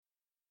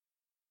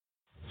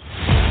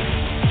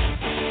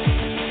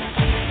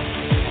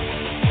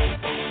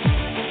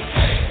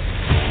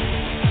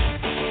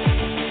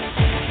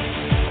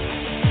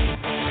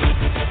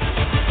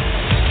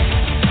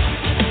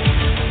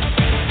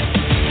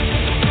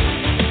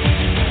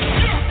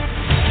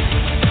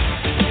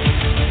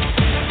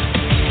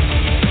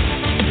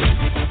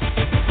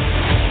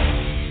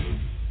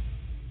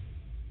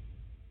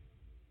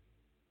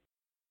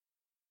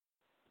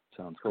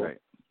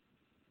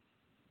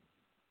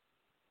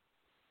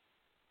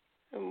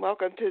and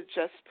welcome to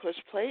Just Push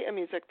Play, a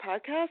music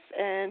podcast.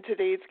 And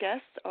today's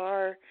guests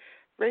are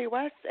Ray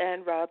West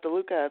and Rob De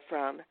Luca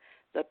from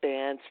the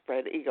band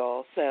Spread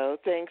Eagle. So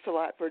thanks a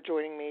lot for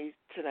joining me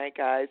tonight,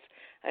 guys.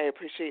 I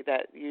appreciate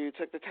that you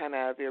took the time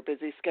out of your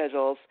busy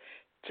schedules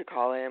to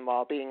call in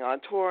while being on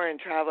tour and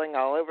traveling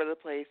all over the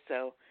place.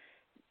 So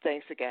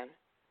thanks again.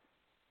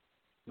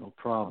 No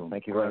problem.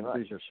 Thank you very much.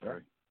 Pleasure,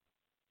 sir.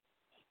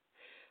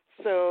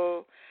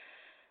 So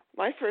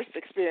my first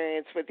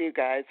experience with you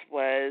guys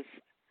was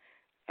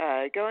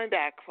going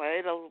back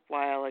quite a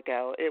while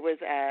ago. It was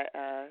at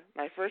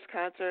my first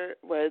concert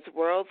was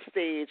World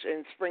Stage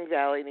in Spring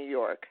Valley, New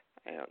York.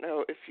 I don't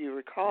know if you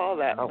recall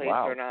that place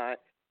or not.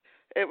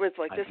 It was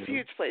like this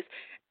huge place.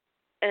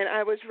 And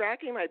I was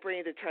racking my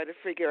brain to try to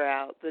figure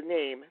out the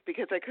name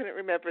because I couldn't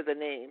remember the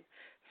name.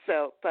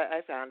 So, but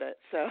I found it.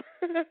 So,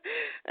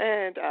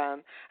 and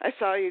I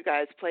saw you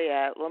guys play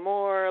at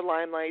L'Amour,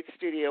 Limelight,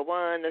 Studio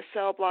One, the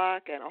Cell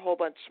Block, and a whole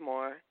bunch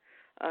more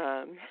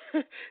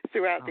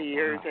throughout the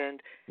years. Wow.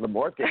 And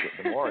L'Amour,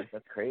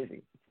 that's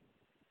crazy.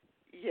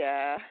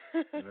 Yeah.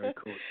 Very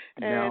cool.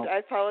 And now,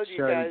 I followed you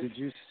Sherry, guys. did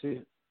you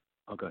see?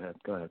 Oh, go ahead.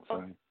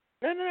 Sorry.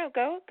 No.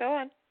 Go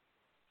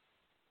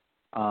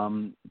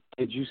on.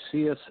 Did you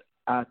see us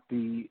at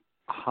the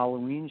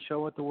Halloween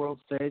show at the World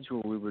Stage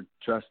where we were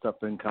dressed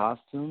up in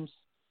costumes?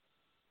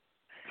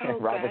 Oh,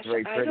 Rob was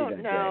very pretty I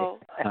don't know.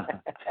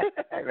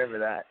 I remember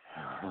that.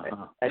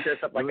 I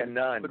dressed up like a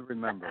nun.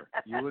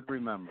 You would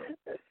remember.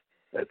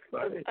 That's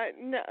funny.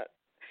 No.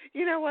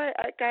 You know what,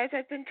 guys?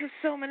 I've been to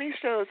so many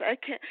shows. I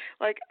can't.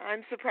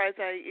 I'm surprised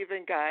I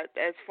even got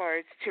as far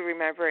as to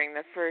remembering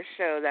the first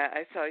show that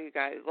I saw you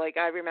guys.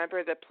 I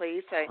remember the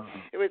place.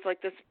 It was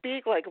like this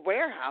big,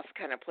 warehouse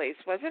kind of place,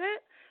 wasn't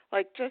it?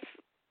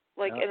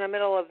 In the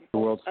middle of the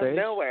World Stage?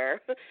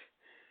 Nowhere.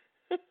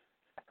 I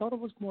thought it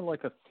was more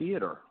like a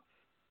theater,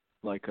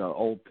 like an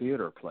old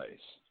theater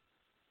place.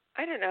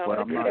 I don't know. But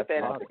It I'm could not have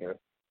been. positive.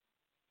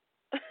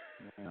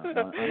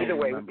 Either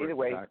way,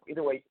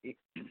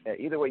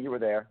 you were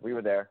there. We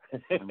were there,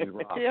 and we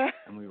rocked. Yeah.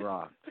 And we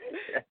rocked.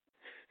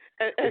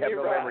 And we have you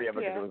no rocked, memory of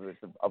it because it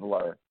was a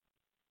blur.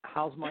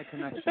 How's my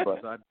connection?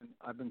 Because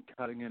I've been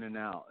cutting in and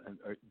out.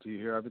 Do you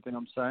hear everything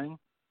I'm saying?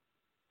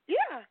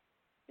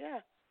 Yeah.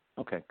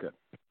 Okay, good.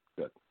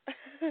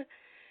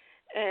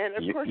 And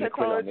of course, I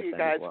followed you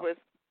guys with.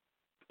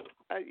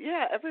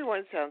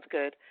 Everyone sounds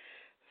good.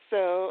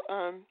 So,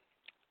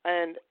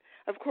 and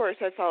of course,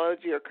 I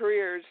followed your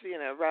careers.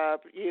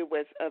 Rob, you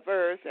with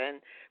Earth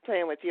and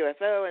playing with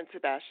UFO and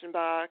Sebastian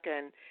Bach,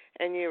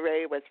 and you,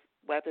 Ray, with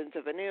Weapons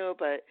of Anew.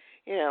 But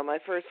my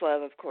first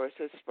love, of course,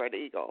 is Spread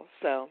Eagle.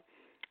 So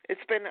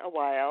it's been a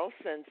while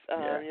since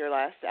your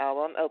last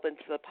album opened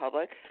to the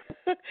public.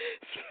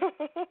 So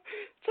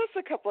just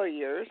a couple of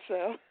years.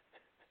 So.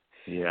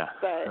 Yeah.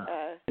 But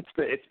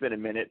it's been a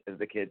minute, as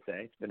the kids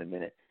say. It's been a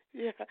minute.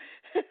 Yeah.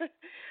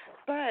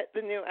 But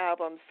the new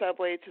album,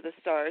 Subway to the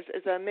Stars,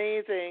 is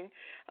amazing.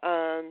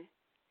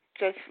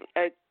 Just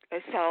a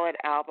solid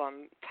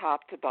album,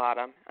 top to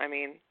bottom. I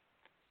mean,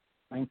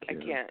 thank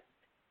you.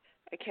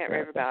 I can't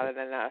rave about it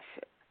enough.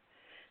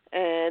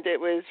 And it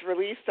was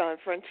released on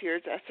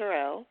Frontiers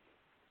SRL.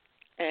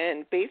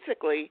 And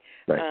basically,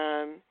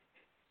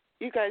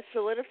 you guys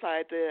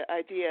solidified the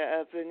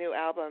idea of the new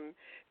album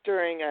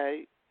during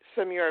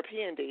some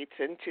European dates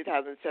in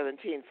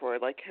 2017 for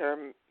hair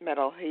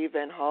metal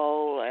Haven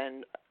Hull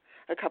and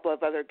a couple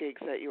of other gigs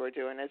that you were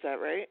doing. Is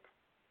that right?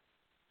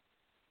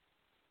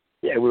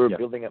 Yeah, we were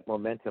building up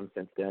momentum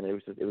since then.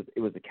 It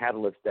was a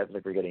catalyst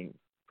definitely for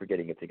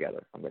getting it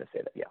together. I'm going to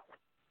say that. Yeah.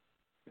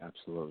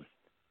 Absolutely.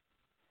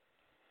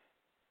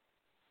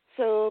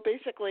 So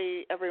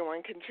basically,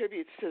 everyone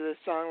contributes to the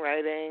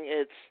songwriting.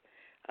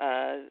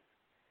 It's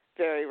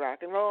very rock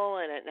and roll,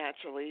 and it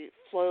naturally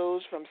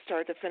flows from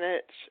start to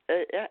finish.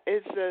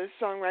 Is the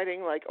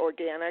songwriting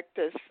organic?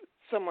 Does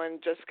someone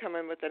just come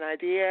in with an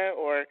idea,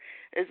 or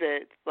is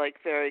it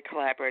very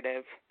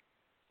collaborative?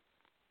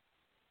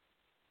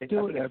 It's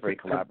very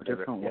collaborative.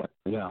 Different way.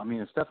 Yeah, I mean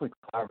it's definitely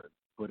collaborative,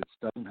 but it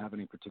doesn't have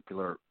any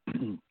particular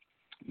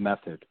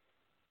method.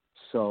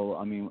 So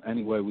I mean,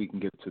 any way we can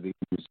get to the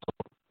result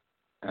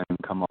and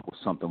come up with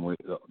something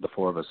the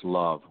four of us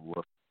love. We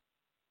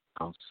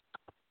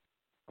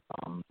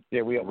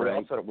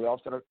all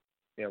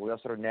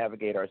sort of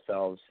navigate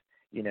ourselves,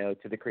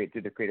 to the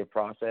creative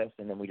process,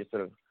 and then we just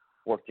sort of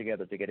work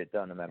together to get it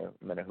done, no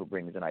matter who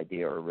brings an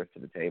idea or a riff to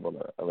the table,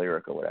 or a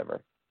lyric or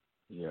whatever.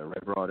 Yeah, Ray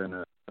brought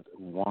in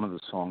one of the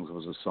songs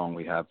was a song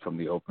we had from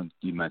the Open.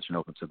 You mentioned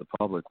Open to the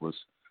Public was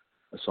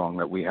a song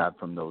that we had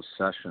from those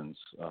sessions.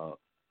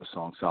 The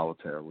song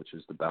Solitaire, which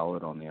is the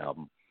ballad on the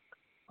album.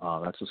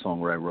 That's a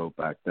song Ray wrote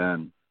back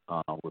then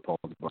with Paul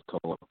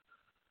DiBartolo.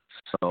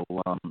 So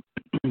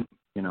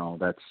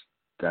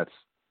that's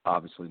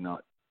obviously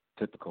not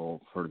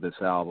typical for this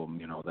album.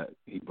 That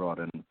he brought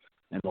in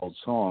an old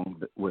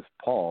song with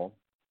Paul,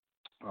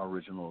 our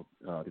original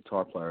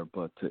guitar player,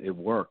 but it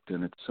worked,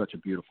 and it's such a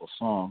beautiful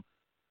song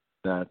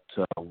that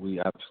we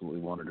absolutely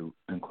wanted to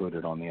include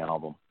it on the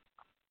album.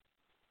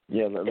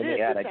 Yeah, let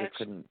me add, I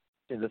just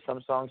there's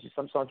some songs you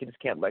just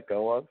can't let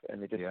go of,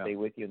 and they just stay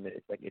with you, and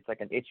it's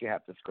like an itch you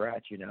have to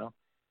scratch, you know.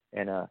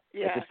 And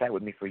it just sat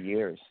with me for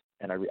years,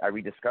 and I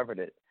rediscovered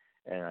it,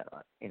 and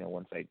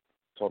once I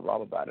told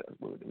Rob about it,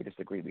 we just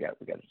agreed we got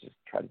to just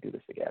try to do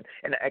this again.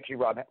 And actually,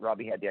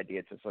 Robbie had the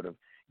idea to sort of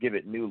give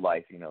it new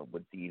life,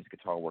 with Ziv's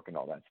guitar work and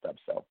all that stuff.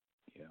 So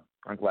yeah,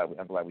 I'm glad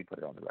we put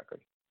it on the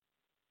record.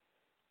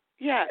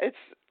 Yeah, it's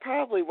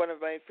probably one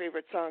of my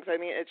favorite songs. I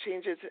mean, it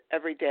changes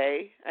every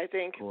day, I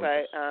think,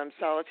 but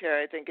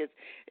Solitaire, I think,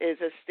 is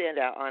a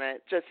standout on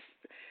it. Just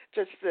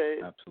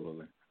the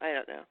absolutely. I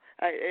don't know.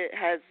 It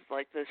has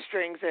like the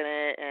strings in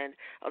it, and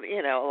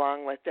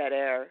along with Dead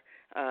Air,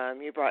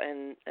 you brought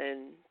in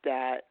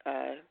that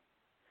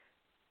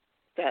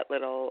that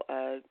little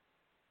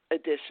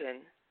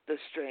addition, the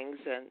strings,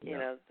 and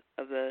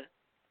of the.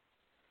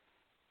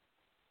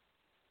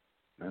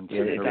 And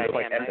it's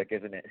quite epic,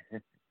 isn't it?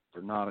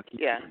 They're not a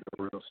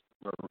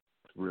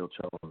real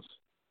cellos.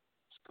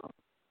 So.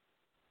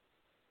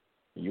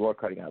 You are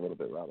cutting out a little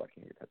bit, Rob. I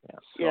can hear you cutting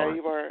out. Yeah,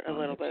 you are a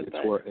little bit.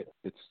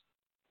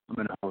 I'm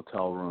in a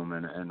hotel room,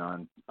 and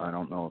I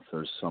don't know if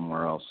there's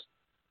somewhere else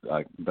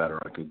better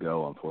I could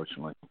go.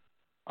 Unfortunately.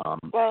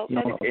 Well,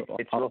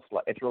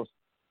 it's real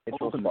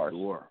sparse.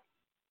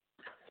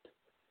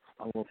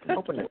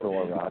 Open the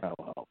door,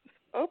 Rob.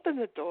 Open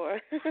the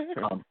door.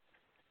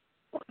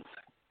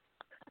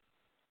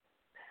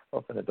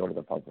 Open the door to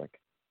the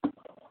public.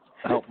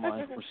 Help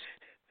my,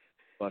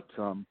 but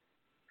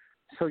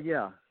so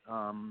yeah,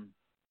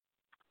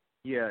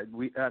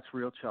 that's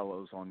real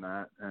cellos on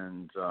that,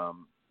 and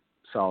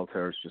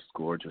Solitaire is just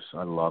gorgeous.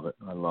 I love it.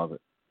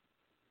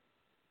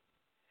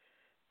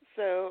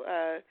 So,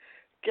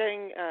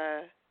 getting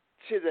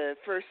to the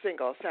first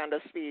single, Sound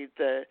of Speed,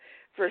 the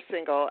first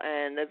single,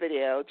 and the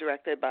video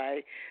directed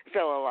by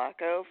Phil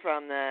Alaco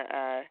from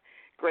the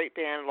great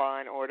band Law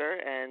and Order,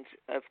 and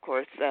of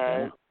course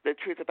The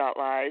Truth About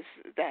Lies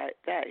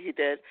that he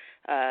did.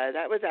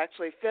 That was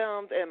actually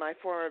filmed in my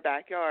former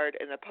backyard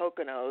in the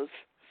Poconos.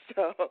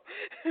 So.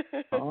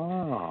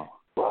 Oh.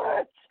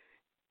 What?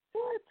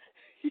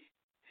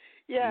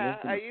 Yeah,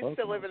 I used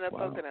to live in the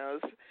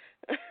Poconos,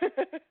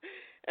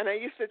 and I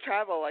used to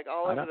travel like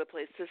all over the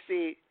place to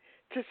see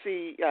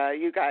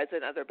you guys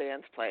and other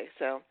bands play.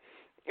 So.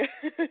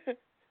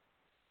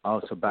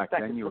 Oh, so back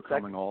then you were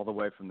coming all the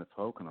way from the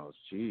Poconos.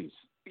 Jeez.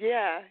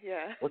 Yeah.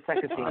 What's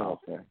that casino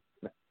up there?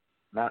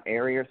 Mount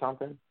Airy or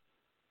something?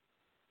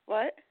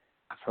 What?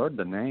 I've heard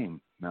the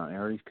name. Mount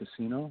Airy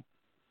Casino?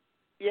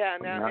 Yeah,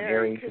 Mount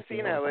Airy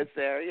Casino is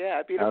there.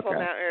 Yeah, beautiful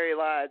Mount Airy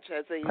Lodge,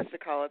 as they used to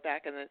call it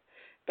back in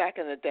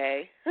the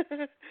day.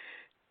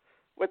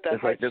 With the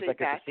there's like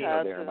a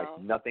casino there,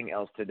 and nothing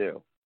else to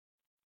do.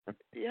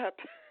 Yep.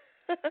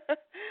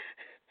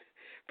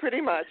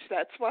 Pretty much.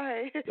 That's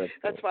why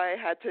I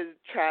had to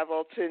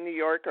travel to New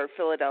York or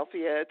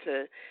Philadelphia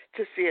to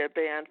see a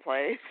band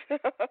play.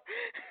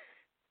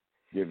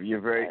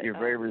 You're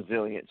very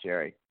resilient,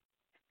 Jerry.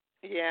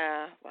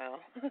 Yeah, well,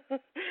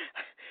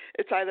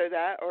 it's either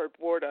that or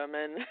boredom,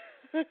 and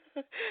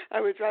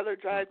I would rather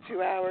drive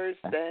 2 hours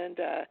and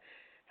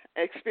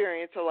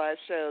experience a live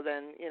show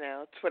than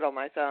twiddle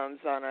my thumbs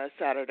on a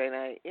Saturday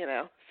night.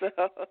 So.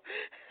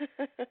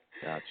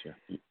 Gotcha.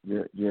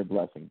 You're a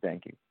blessing.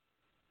 Thank you.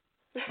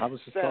 I was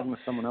just talking to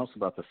someone else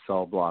about the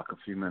Cell Block a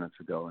few minutes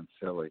ago in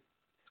Philly.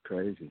 It's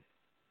crazy.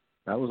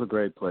 That was a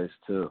great place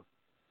too.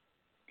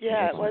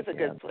 Yeah, it was a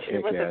good place.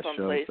 It was a fun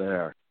place.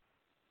 There.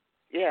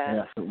 Yeah.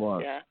 Yes, it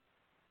was. Yeah.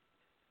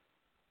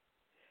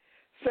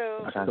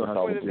 So I still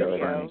for the video,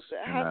 friends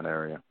in that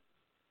area.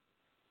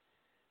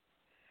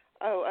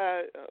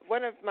 Oh,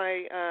 one of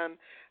my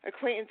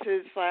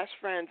acquaintances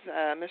 / friends,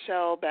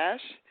 Michelle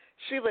Besh,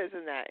 she lives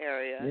in that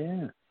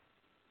area.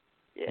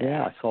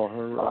 Yeah, I saw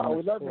her. Oh,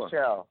 we love tour.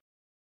 Michelle.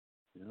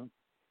 Yeah,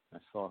 I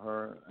saw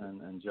her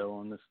and Joe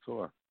on this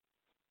tour.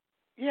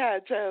 Yeah,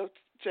 Joe.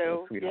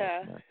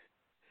 Yeah.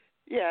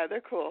 Yeah,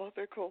 they're cool.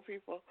 They're cool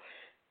people.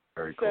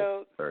 Very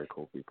cool. Very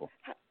cool people.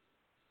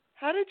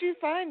 How did you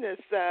find this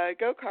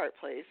go-kart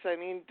place? I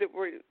mean,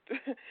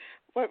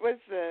 what was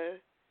the,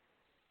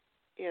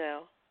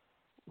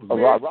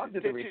 Rob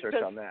did the research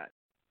on that.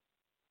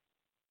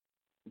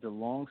 The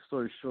long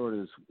story short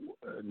is,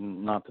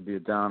 not to be a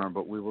downer,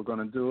 but we were going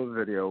to do a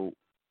video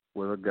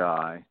with a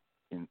guy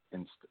in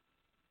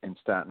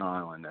Staten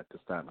Island at the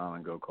Staten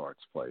Island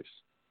go-karts place,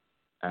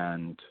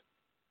 and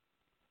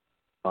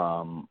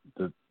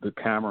the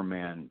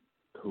cameraman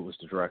who was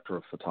the director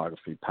of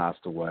photography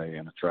passed away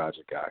in a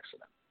tragic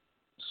accident.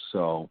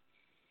 So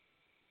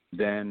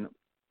then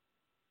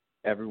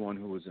everyone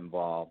who was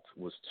involved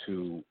was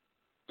too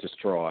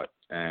distraught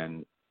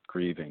and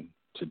grieving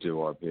to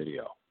do our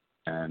video.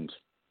 And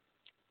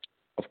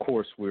of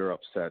course we were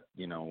upset,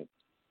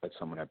 that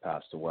someone had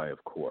passed away,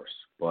 of course,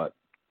 but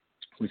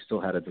we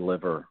still had to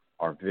deliver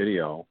our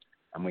video,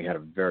 and we had a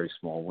very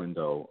small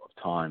window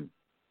of time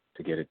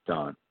to get it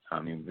done. I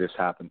mean, this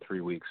happened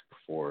 3 weeks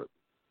before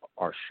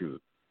our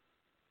shoot.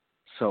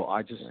 So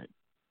I just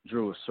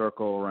drew a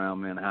circle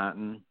around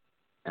Manhattan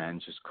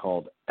and just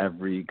called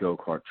every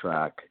go-kart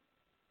track,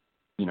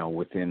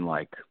 within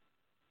like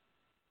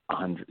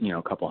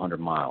a couple hundred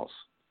miles,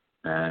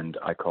 and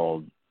I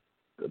called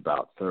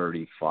about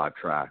 35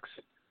 tracks,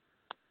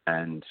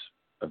 and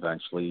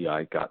eventually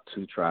I got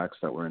 2 tracks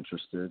that were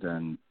interested,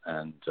 and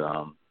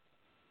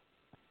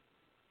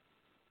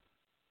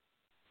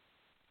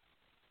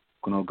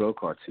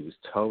go-karts. He was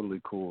totally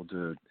cool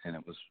dude, and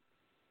it was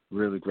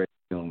really great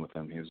dealing with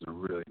him. He was a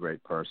really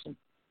great person.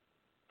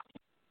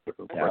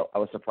 Yeah, I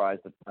was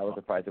surprised it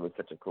was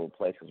such a cool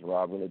place, because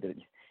Rob really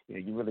did.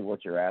 You really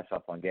worked your ass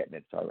off on getting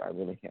it. So I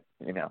really,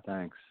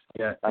 Thanks.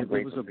 Yeah, it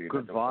was a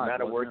good vibe. The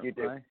amount of work you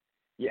did. Right?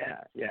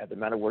 Yeah. The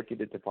amount of work you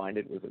did to find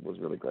it was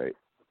really great.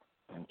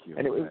 Thank you.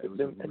 And it was a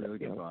really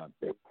good vibe.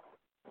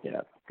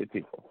 Yeah, good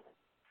people.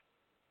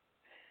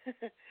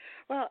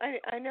 Well,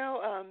 I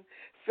know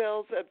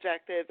Phil's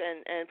objective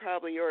and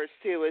probably yours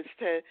too is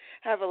to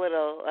have a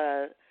little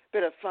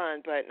bit of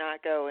fun, but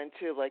not go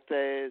into like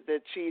the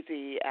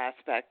cheesy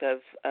aspect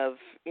of of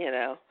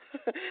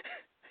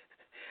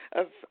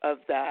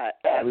that.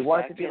 Yeah, we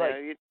wanted to be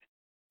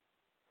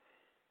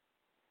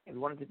we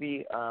wanted to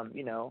be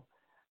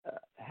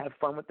have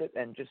fun with it,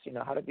 and just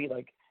how to be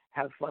like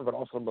have fun, but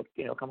also look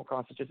come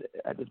across as just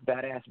this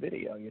badass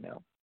video. I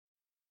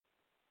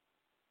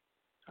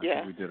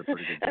think we did a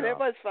pretty good job. And it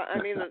was fun.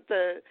 I mean,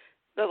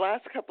 the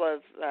last couple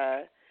of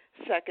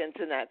seconds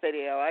in that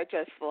video, I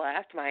just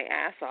laughed my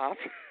ass off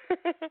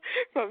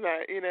from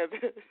that.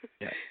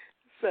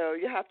 So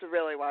you have to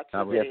really watch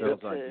the video. That was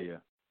Phil's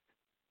idea.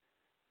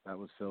 That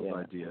was Phil's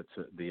idea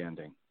to the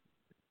ending,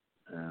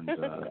 and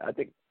I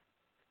think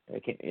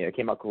it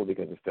came out cool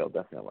because of Phil.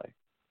 Definitely.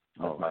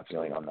 That's my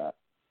feeling on that.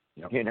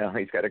 Yep.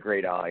 He's got a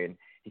great eye, and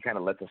he kind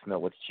of lets us know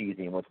what's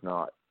cheesy and what's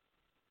not.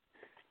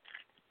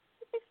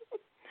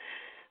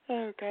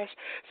 Oh gosh.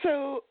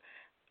 So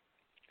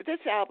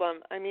this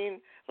album, I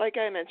mean, like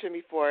I mentioned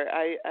before,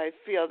 I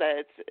feel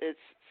that it's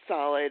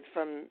solid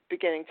from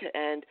beginning to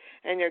end,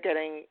 and you're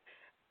getting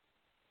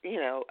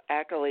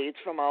accolades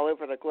from all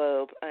over the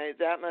globe.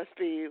 That must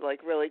be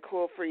like really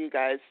cool for you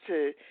guys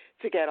to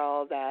get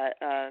all of that.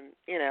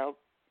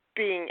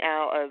 Being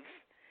out of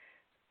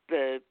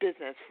the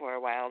business for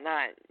a while,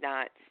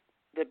 not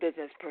the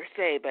business per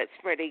se, but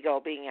Spread Eagle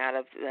being out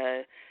of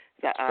the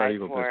eye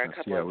for business. a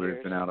couple of years.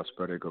 We've been out of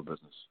Spread Eagle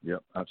business.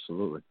 Yep,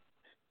 absolutely.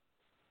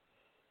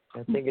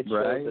 I think it's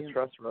the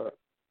trust from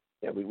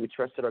we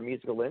trusted our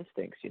musical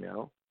instincts.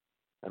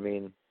 I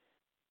mean,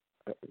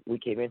 we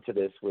came into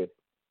this with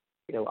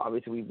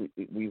obviously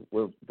we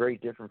were very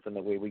different from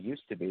the way we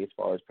used to be as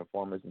far as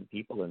performers and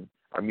people and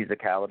our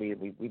musicality.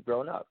 We've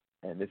grown up,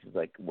 and this is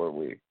like where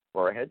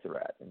our heads are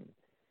at, and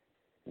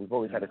we've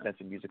always had a sense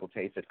of musical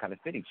taste that kind of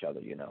fit each other,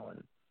 and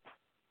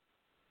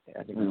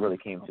I think we really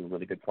came to a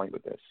really good point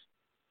with this.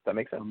 Does that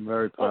make sense? I'm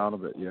very proud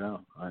of it, yeah.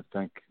 I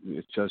think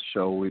it just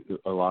shows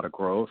a lot of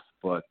growth,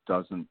 but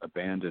doesn't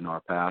abandon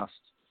our past.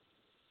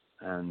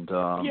 And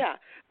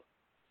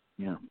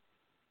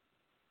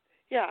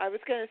Yeah, I was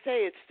going to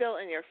say it's still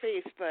in your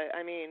face, but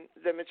I mean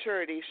the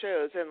maturity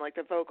shows in like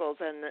the vocals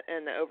and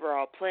the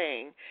overall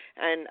playing,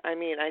 and I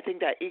mean I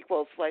think that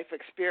equals life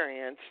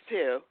experience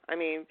too. I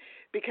mean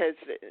because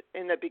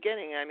in the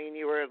beginning, I mean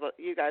you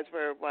guys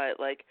were what,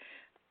 like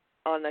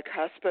on the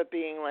cusp of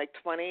being like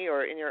 20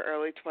 or in your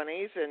early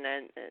 20s, and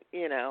then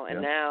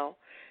and now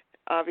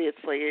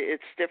obviously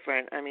it's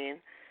different. I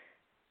mean,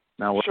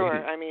 now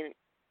sure, I mean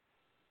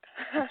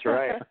that's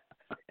right.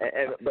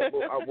 But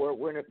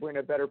we're in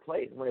a better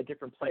place. We're in a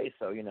different place.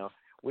 So we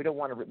didn't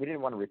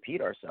want to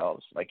repeat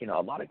ourselves. Like a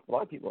lot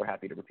of people are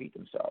happy to repeat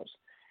themselves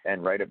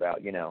and write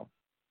about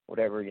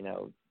whatever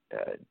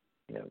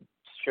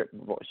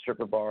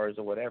stripper bars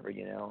or whatever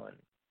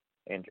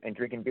and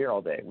drinking beer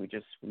all day. We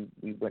took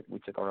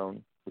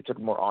a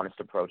more honest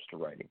approach to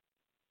writing.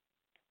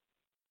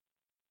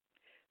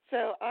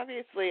 So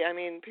obviously, I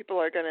mean, people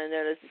are going to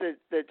notice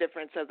the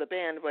difference of the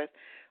band with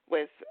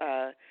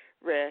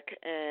Rik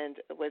and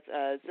with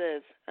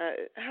Ziv.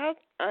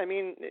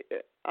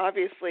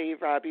 Obviously,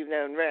 Rob, you've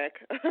known Rik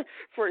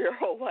for your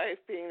whole life,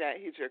 being that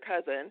he's your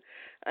cousin,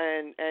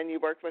 and you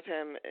worked with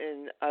him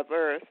in Of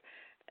Earth.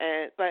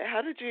 But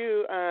how did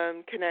you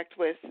connect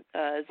with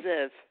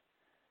Ziv?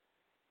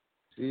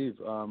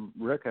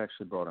 Rik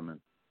actually brought him in.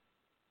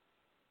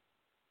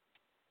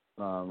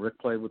 Rik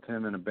played with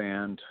him in a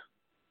band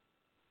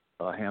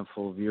a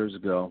handful of years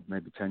ago,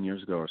 maybe 10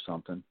 years ago or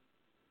something.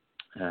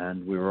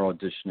 And we were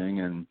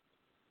auditioning, and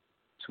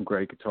some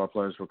great guitar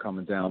players were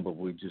coming down, but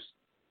we just,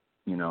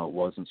 it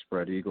wasn't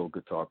Spread Eagle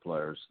guitar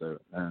players there.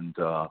 And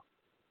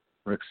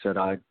Rik said,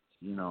 I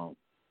know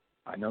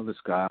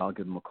this guy. I'll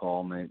give him a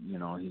call. Maybe,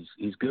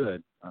 he's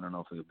good. I don't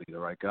know if he'll be the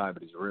right guy,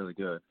 but he's really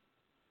good.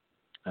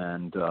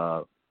 And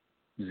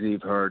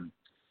Ziv heard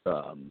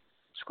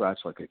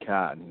Scratch Like a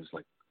Cat, and he was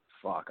like,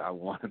 fuck, I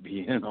want to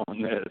be in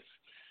on this.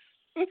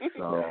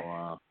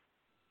 So,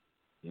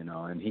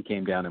 and he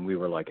came down, and we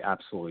were like,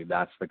 absolutely,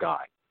 that's the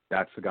guy.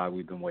 That's the guy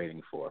we've been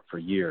waiting for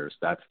years.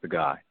 That's the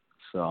guy.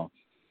 So,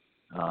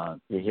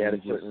 he had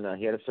a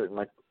certain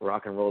like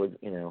rock and roll,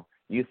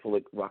 youthful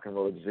rock and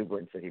roll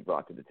exuberance that he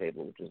brought to the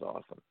table, which was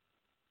awesome.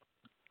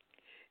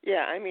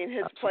 Yeah, I mean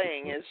his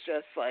playing is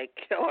just like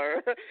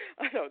killer.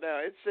 I don't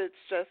know. It's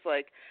just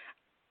like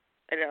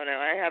I don't know.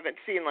 I haven't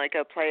seen like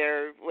a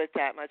player with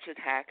that much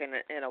attack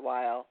in a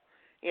while.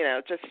 You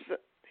know, just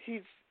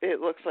it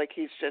looks like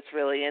he's just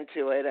really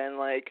into it and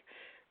like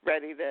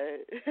ready to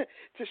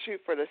to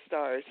shoot for the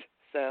stars.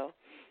 So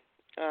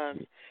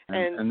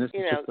and this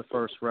is just the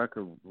first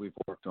record we've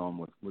worked on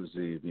with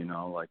Ziv, you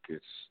know, like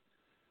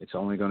it's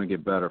only going to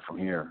get better from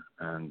here,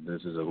 and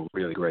this is a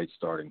really great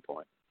starting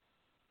point.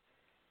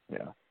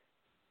 Yeah.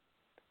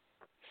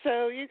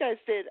 So you guys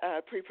did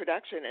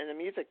pre-production in the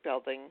music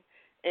building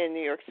in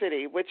New York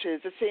City, which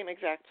is the same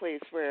exact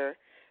place where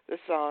the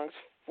songs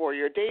for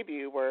your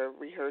debut were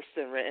rehearsed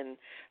and written.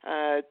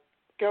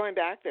 Going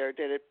back there,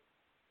 did it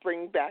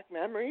bring back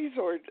memories,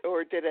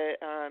 or did it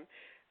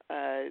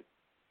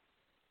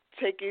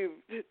take you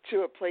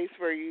to a place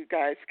where you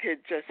guys could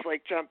just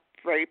like jump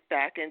right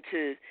back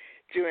into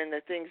doing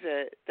the things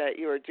that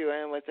you were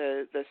doing with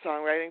the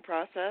songwriting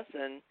process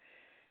and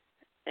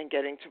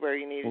getting to where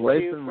you needed to for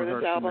this album? Ray's been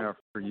rehearsing there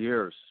for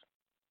years.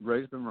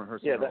 Ray's been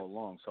rehearsing all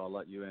along, so I'll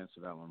let you answer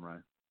that one, Ray.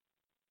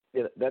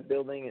 Yeah, that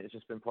building has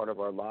just been part of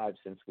our lives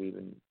since we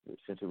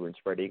were in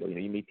Spread Eagle. You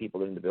know, you meet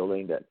people in the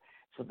building that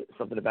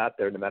something about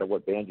there, no matter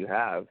what band you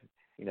have,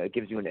 you know, it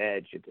gives you an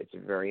edge. It's a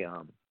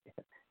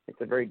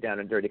very down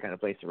and dirty kind of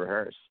place to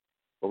rehearse.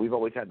 But we've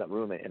always had that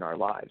room in our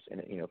lives,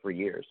 and you know, for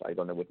years. I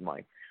don't know with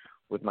my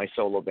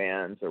solo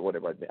bands or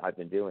whatever I've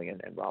been doing,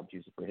 and Rob's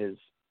used it for his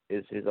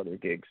other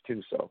gigs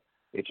too. So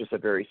it's just a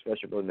very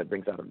special building that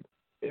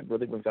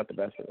really brings out the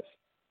best of us.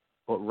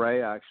 But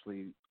Ray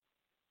actually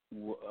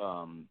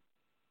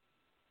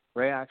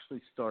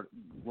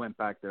went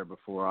back there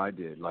before I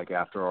did, like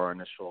after our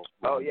initial.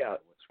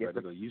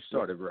 You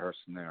started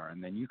rehearsing there,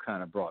 and then you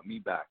kind of brought me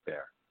back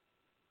there.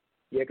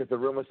 Yeah, because the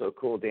room was so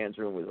cool. Dan's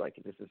room was like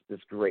this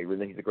great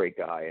room. He's a great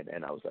guy,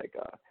 and I was like,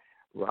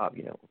 Rob,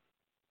 you know,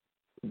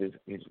 do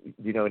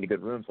you know any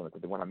good rooms? I'm like,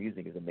 the one I'm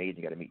using is amazing.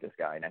 You got to meet this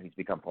guy. Now he's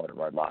become part of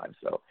our lives.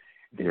 So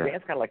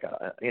Dan's kind of like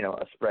a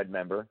Spread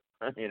member.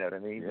 You know what I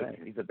mean?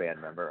 He's a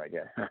band member, I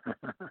guess.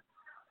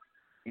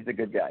 He's a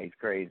good guy. He's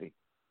crazy.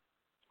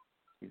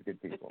 He's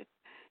good people.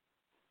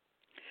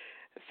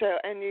 So,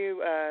 and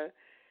you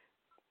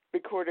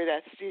recorded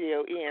at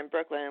Studio E in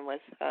Brooklyn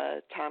with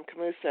Tom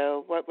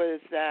Camuso. What was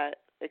that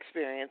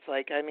experience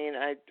like? I mean,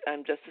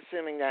 I'm just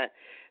assuming that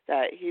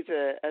he's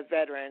a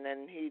veteran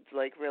and he's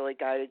like really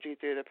guided you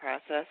through the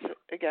process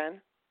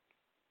again.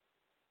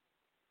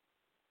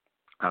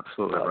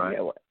 Absolutely right.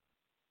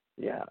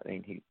 Yeah, I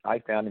mean, I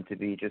found him to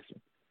be just,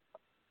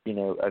 you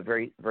know, a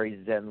very,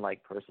 very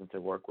Zen-like person to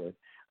work with.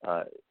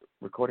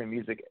 Recording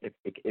music,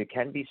 it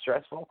can be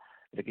stressful,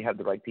 but if you have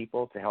the right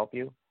people to help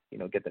you, you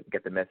know, get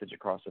the message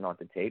across and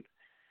onto tape,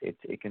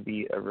 it can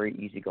be a very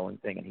easygoing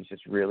thing. And he's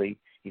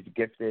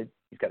gifted.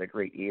 He's got a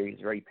great ear.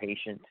 He's very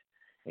patient,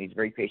 and he's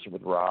very patient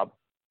with Rob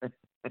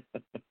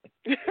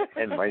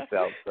and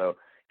myself. So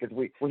because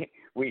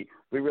we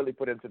really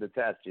put him to the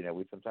test. You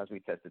know, sometimes we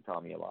tested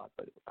Tommy a lot,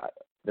 but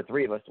the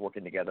three of us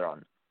working together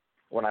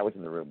when I was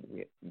in the room,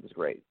 it was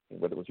great.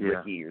 Whether it was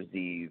Ricky or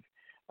Ziv,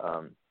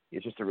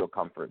 it's just a real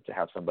comfort to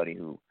have somebody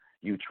who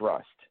you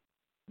trust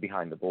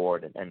behind the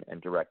board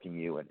and directing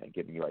you and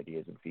giving you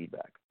ideas and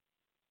feedback.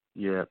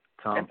 Yeah,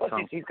 Tom. And plus,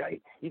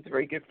 he's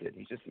very gifted.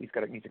 He's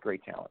a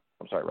great talent.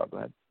 I'm sorry, Rob. Go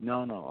ahead.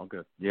 No, all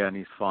good. Yeah, and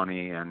he's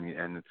funny, and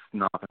it's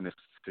nothing as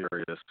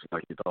serious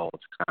like you thought.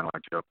 It's kind of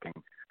like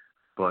joking.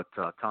 But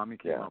Tommy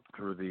came up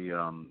through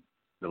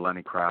the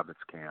Lenny Kravitz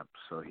camp,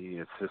 so he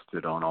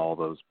assisted on all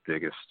those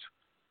biggest.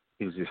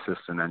 He was the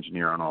assistant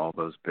engineer on all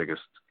those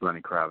biggest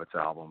Lenny Kravitz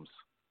albums,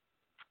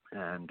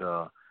 and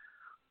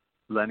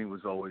Lenny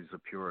was always a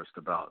purist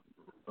about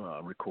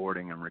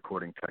recording and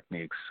recording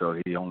techniques, so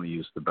he only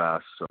used the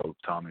best. So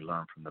Tommy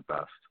learned from the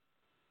best.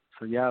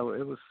 So yeah,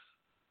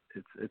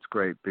 it's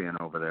great being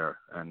over there,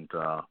 and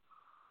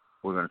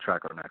we're going to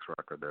track our next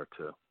record there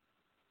too.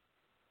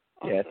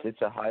 Yes,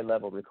 it's a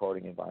high-level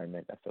recording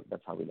environment.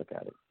 That's how we look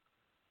at it.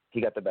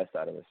 He got the best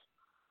out of us.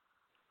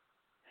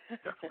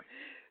 Definitely.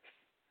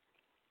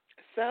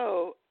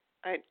 So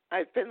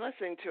I've been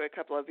listening to a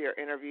couple of your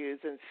interviews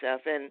and stuff,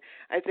 and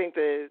I think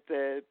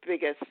the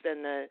biggest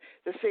and the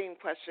same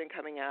question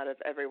coming out of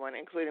everyone,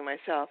 including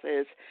myself,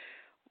 is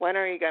when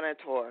are you going to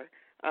tour?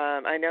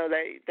 I know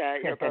that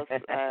you're both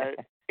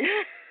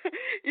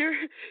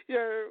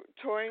you're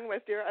touring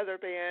with your other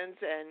bands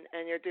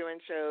and you're doing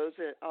shows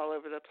all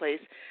over the place.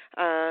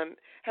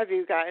 Have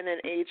you gotten an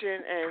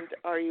agent, and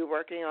are you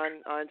working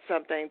on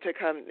something to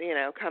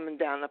coming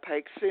down the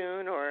pike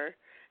soon, or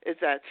is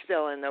that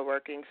still in the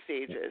working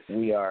stages?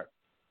 We are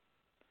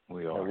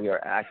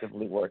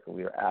actively working.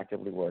 We are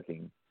actively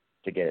working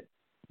to get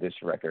this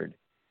record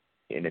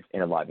in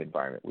a live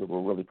environment.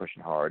 We're really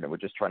pushing hard, and we're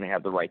just trying to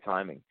have the right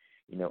timing.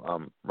 You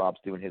know, Rob's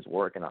doing his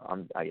work, and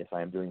I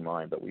am doing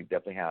mine. But we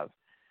definitely have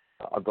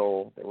a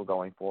goal that we're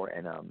going for,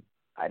 and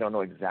I don't know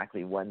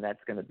exactly when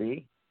that's going to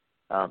be.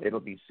 It'll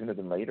be sooner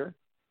than later,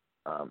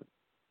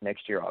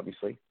 next year,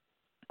 obviously.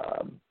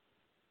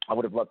 I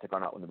would have loved to have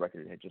gone out when the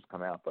record had just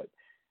come out, but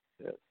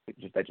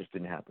that just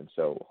didn't happen.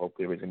 So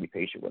hopefully everybody's going to be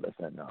patient with us,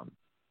 and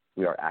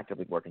we are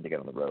actively working to get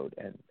on the road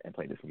and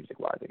play this music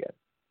live again.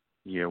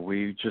 Yeah,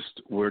 we're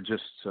just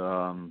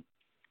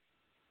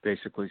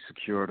basically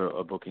secured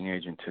a booking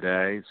agent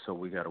today, so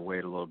we got to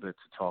wait a little bit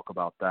to talk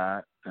about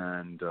that.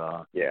 And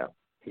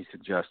he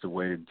suggested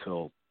waiting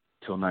till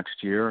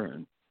next year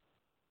and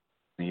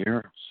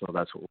so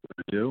that's what we're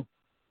going to do.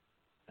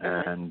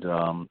 And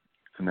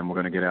then we're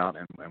going to get out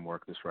and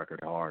work this record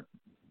hard.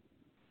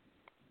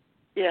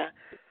 Yeah.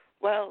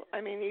 Well, I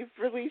mean, you've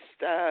released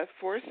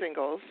 4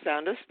 singles,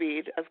 Sound of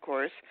Speed, of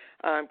course,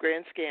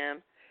 Grand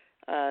Scam,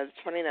 the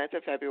 29th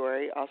of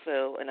February,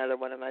 also another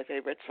one of my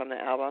favorites from the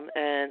album,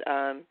 and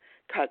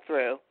Cut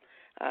Through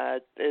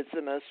is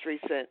the most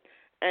recent.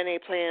 Any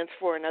plans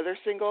for another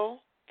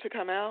single to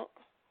come out?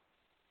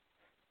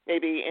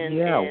 Maybe in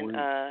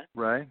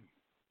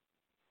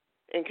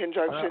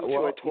conjunction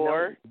to a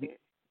tour?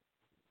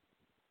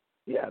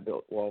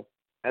 Well,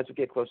 as we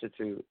get closer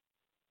to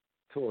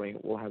touring,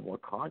 we'll have more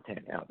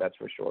content out, that's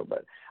for sure.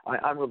 But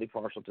I'm really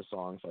partial to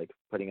songs like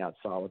putting out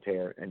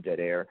Solitaire and Dead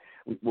Air.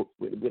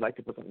 We'd like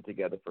to put something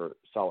together for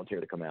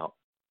Solitaire to come out,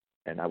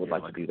 and I would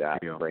like to do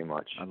that very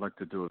much. I'd like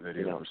to do a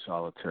video for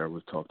Solitaire.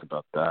 We've talked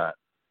about that.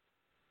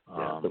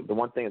 The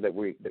one thing that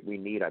we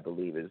need, I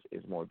believe,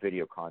 is more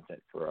video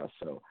content for us.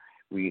 So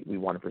we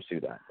want to pursue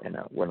that, and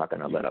we're not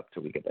going to let up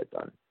till we get that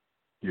done.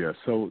 Yeah,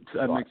 so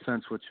that makes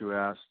sense what you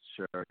asked,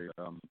 Sherry.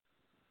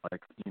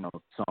 Like,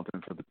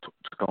 something for to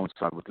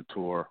coincide with the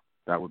tour,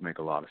 that would make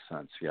a lot of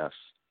sense, yes.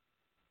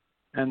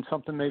 And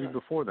something maybe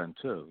before then,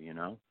 too,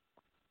 Yeah.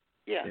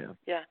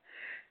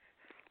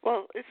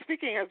 Well,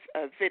 speaking of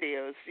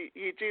videos,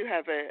 you do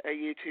have a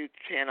YouTube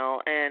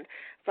channel, and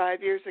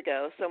 5 years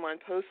ago, someone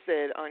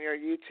posted on your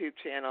YouTube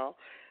channel,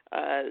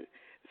 and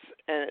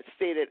it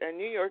stated, a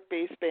New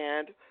York-based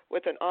band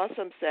with an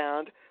awesome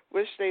sound,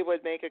 wish they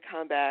would make a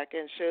comeback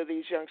and show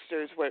these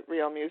youngsters what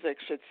real music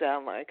should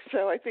sound like.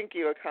 So I think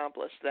you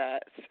accomplished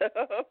that.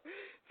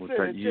 Was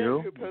that you? Jim,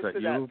 who posted was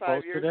that you who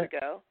 5 years it?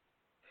 ago.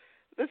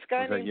 This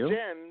guy named you?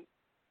 Jim.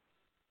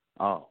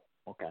 Oh,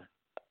 okay.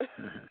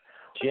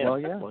 Jim. Well,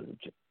 yeah.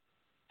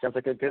 Sounds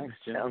like a good. Thanks,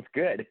 Jim. Sounds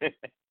good.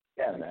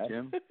 Yeah, Thanks,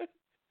 Jim.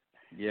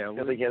 Yeah,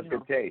 sounds like he has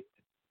good taste.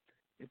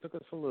 It took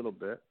us a little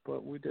bit,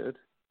 but we did.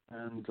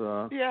 And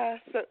yeah.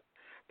 So,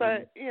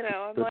 but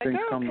I'm like,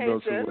 okay,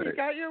 Jim, you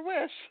got your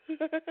wish.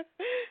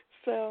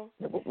 So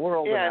we're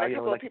older now. We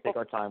like to take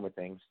our time with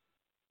things.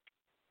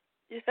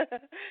 Yeah.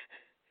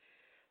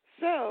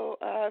 So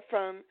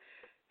from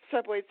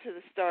Subway to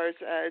the Stars,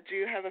 do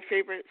you have a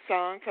favorite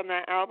song from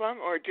that album,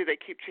 or do they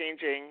keep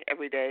changing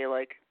every day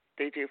like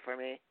they do for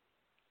me?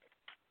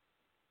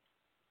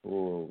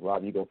 Ooh,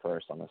 Rob, you go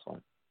first on this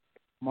one.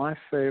 My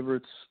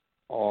favorites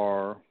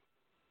are,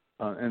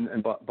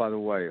 and by the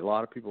way, a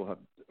lot of people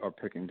are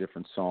picking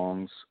different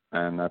songs,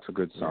 and that's a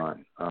good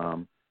sign.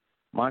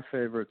 My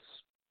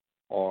favorites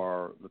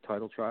are the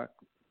title track,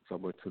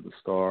 Subway to the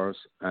Stars,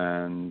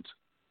 and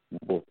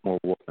More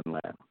Wolf and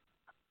Lamb.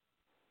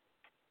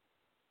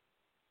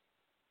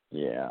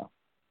 Yeah.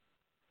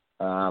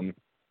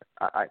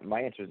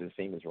 My answer is the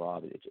same as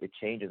Rob. It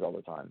changes all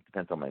the time.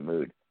 Depends on my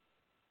mood.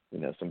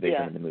 Some days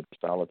I'm in the mood for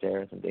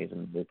Solitaire, some days I'm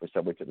in the mood for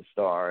Subway to the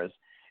Stars,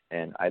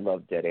 and I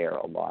love Dead Air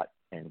a lot,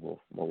 and More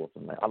Wolf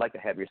and Lamb. I like the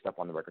heavier stuff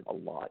on the record a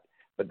lot,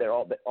 but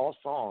all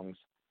songs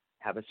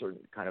have a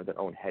certain kind of their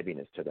own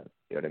heaviness to them.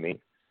 You know what I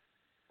mean?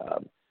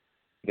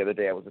 The other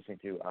day I was listening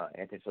to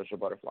Antisocial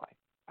Butterfly.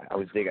 I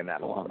was digging that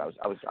a lot. I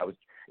was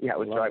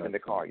driving the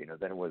car. Then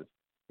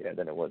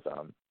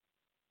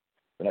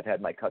I've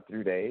had my cut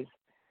through days.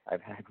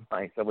 I've had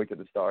my Subway to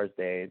the Stars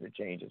days. It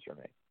changes for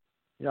me.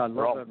 Yeah,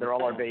 they're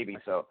all our babies,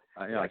 so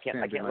I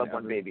can't love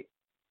one baby.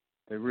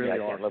 They really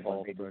are love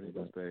one baby.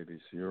 Those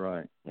babies. You're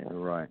right. Yeah. You're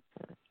right.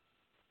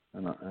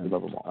 And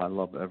love them all. I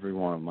love every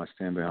one of them. I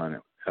stand behind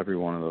it. Every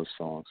one of those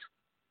songs.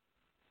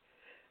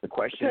 The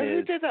question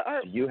is, do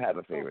you have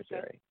a favorite,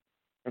 Jerry?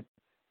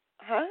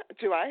 Huh?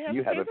 Do I have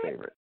you a favorite? You have a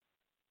favorite.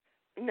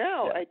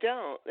 No, yeah. I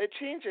don't. It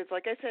changes.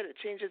 Like I said, it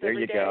changes there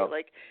every day. Go.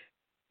 Like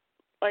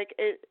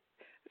it.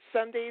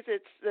 Some days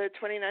it's the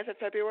 29th of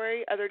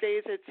February. Other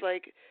days it's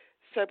like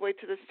Subway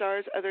to the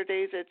Stars. Other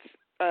days it's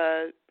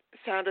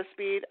Sound of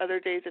Speed. Other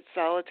days it's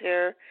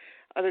Solitaire.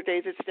 Other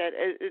days it's Dead.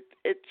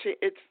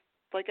 It's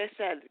like I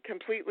said,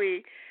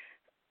 completely.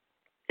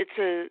 It's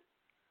a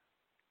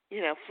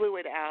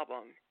fluid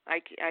album.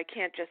 I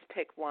can't just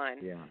pick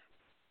one. Yeah.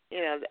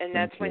 And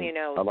that's when you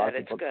know that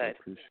it's good.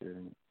 Appreciate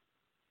it.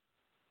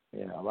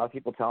 Yeah, a lot of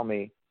people tell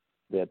me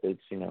that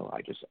it's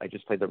I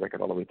just played the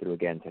record all the way through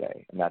again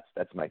today, and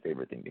that's my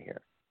favorite thing to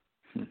hear.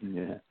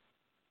 Yeah.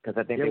 Because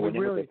I think they went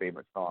in with their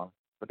favorite song,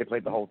 but they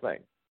played the whole thing.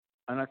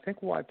 And I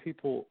think why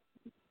people,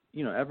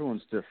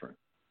 everyone's different,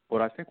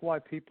 but I think why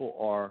people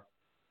are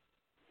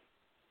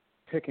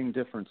picking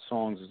different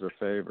songs as their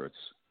favorites,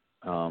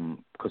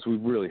 because we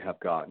really have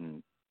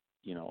gotten,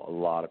 a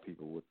lot of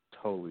people with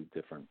totally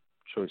different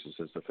choices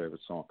as their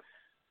favorite song.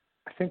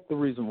 I think the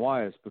reason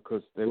why is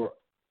because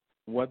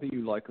whether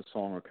you like a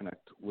song or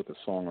connect with a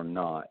song or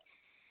not,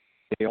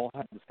 they all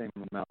had the same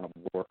amount of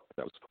work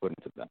that was put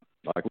into them.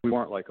 Like, we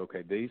weren't like,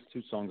 okay, these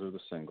two songs are the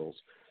singles.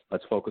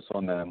 Let's focus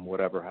on them.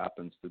 Whatever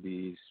happens to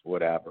these,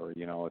 whatever.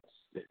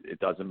 It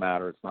doesn't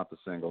matter. It's not the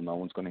single. No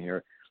one's going to hear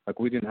it. Like,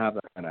 we didn't have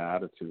that kind of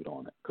attitude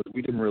on it because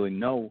we didn't really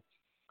know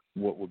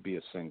what would be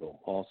a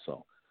single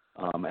also.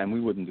 And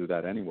we wouldn't do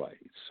that anyway.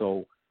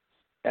 So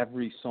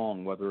every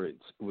song, whether it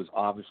was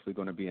obviously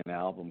going to be an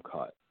album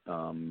cut,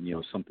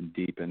 something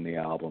deep in the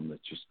album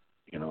that just,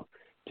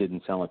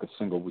 didn't sound like a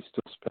single, we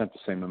still spent the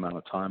same amount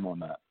of time on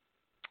that.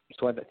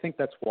 So I think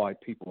that's why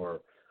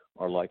people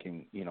are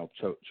liking,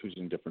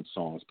 choosing different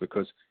songs,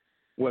 because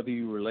whether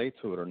you relate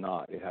to it or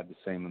not, it had the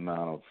same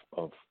amount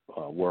of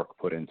work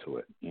put into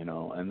it,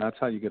 and that's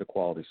how you get a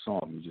quality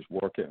song. You just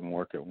work it and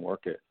work it and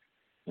work it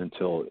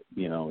until,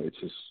 it's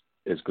just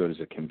as good as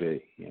it can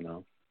be, Yeah,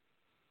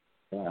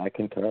 I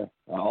concur.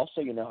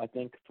 Also, I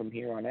think from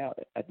here on out,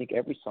 I think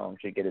every song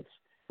should get its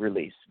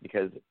release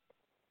because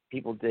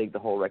people dig the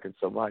whole record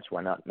so much.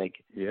 Why not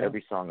make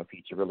every song a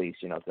feature release?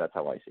 So that's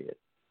how I see it.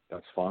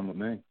 That's fine with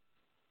me.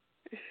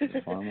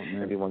 That's fine with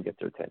me. Everyone gets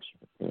their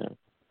attention.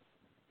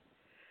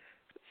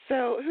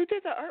 So who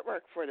did the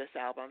artwork for this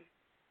album?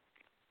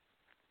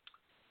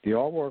 The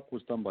artwork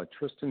was done by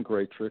Tristan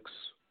Greatrix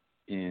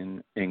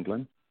in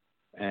England,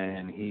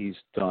 and he's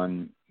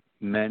done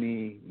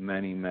many,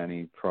 many,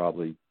 many,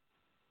 probably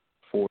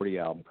 40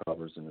 album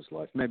covers in his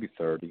life, maybe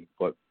 30,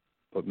 but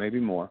maybe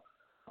more.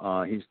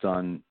 He's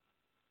done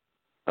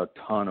a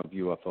ton of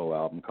UFO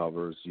album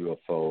covers,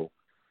 UFO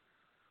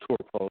tour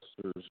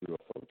posters,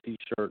 UFO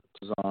T-shirt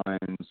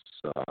designs,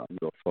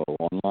 UFO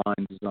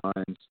online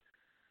designs,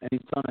 and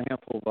he's done a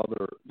handful of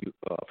other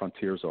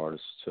Frontiers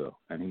artists too.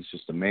 And he's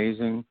just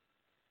amazing,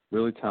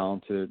 really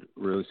talented,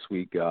 really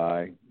sweet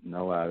guy,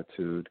 no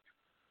attitude,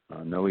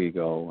 no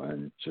ego,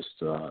 and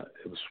just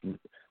it was.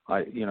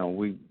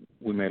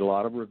 We made a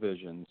lot of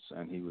revisions,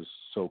 and he was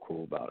so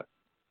cool about it.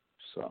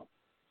 So.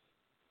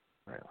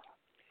 Right.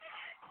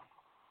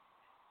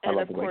 And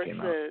of course,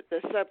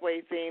 the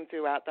subway theme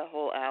throughout the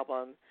whole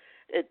album,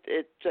 it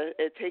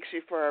takes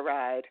you for a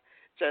ride.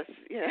 Just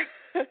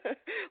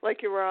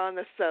like you were on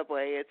the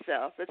subway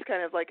itself. It's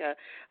kind of like a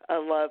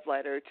love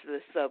letter to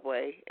the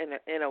subway in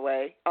a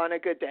way, on a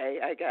good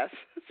day, I guess.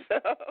 So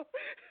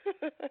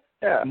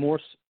yeah, more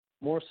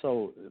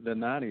so than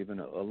that, even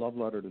a love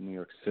letter to New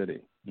York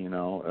City.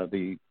 The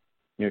New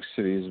York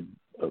City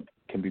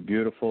can be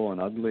beautiful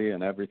and ugly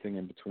and everything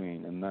in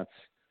between, and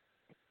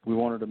we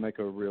wanted to make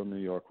a real New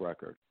York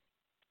record.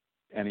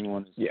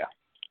 Anyone's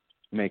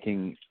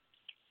making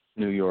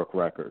New York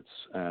records,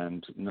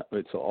 and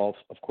it's all.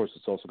 Of course,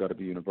 it's also got to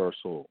be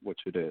universal,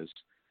 which it is.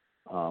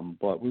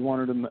 But we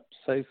wanted to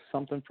say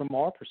something from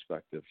our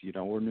perspective.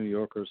 We're New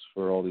Yorkers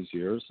for all these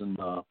years, and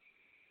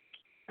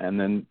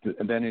then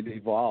it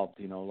evolved.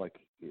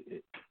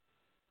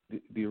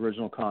 The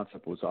original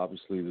concept was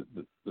obviously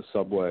the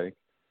subway,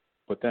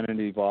 but then it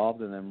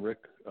evolved, and then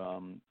Rik,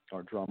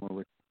 our drummer,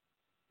 with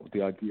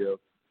the idea of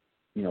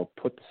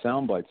put the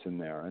sound bites in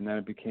there, and then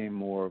it became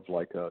more of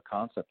like a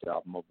concept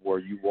album of where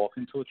you walk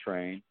into a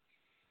train,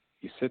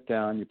 you sit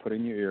down, you put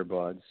in your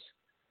earbuds,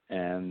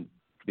 and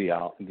the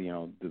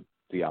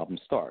album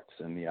starts,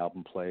 and the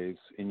album plays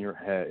in your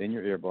head, in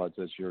your earbuds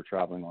as you're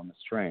traveling on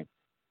this train.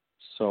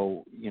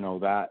 So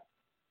that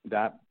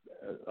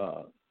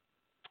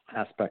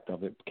aspect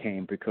of it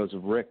came because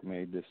of Rik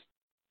made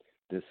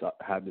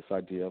had this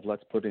idea of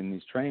let's put in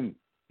these train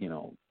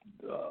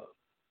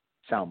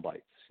sound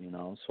bites.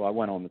 So I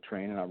went on the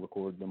train and I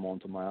recorded them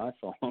onto my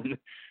iPhone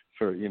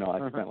for,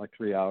 I spent like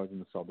 3 hours in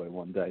the subway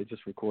one day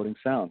just recording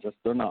sounds.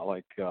 They're not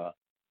like,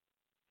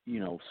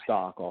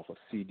 stock off a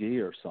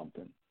CD or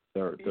something.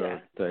 They're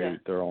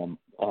on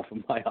off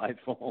of my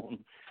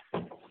iPhone.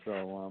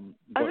 So,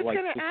 I was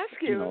going to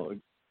ask you.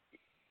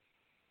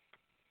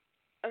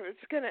 I was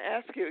going to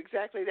ask you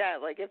exactly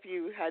that, like if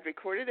you had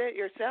recorded it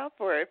yourself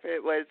or if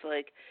it was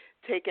like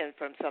taken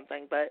from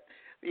something, but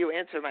you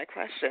answered my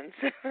questions.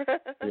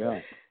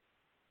 Yeah.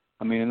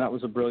 I mean, and that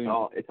was a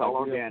brilliant. It's all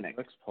organic.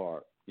 Rick's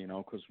part,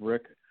 because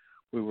Rik,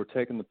 we were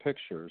taking the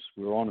pictures.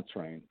 We were on a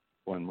train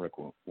when Rik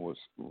was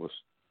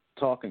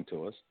talking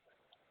to us,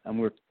 and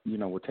we're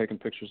taking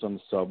pictures on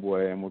the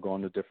subway, and we're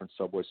going to different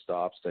subway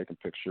stops, taking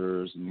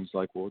pictures. And he's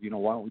like, well,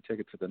 why don't we take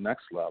it to the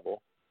next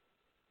level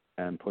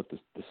and put the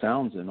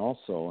sounds in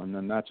also, and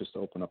then that just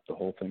opened up the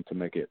whole thing to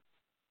make it,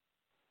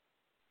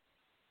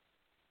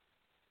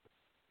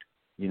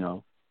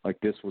 like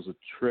this was a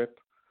trip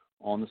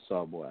on the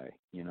subway,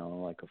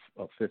 like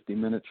a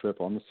 50-minute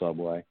trip on the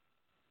subway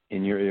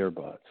in your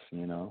earbuds,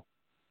 And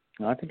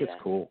I think it's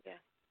cool. Yeah.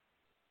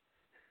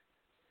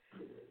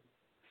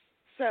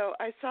 So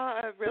I saw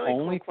a really The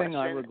only cool thing question.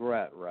 I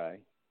regret, Ray,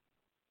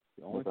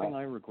 the only thing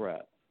I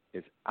regret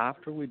is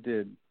after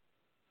the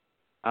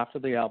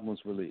album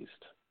was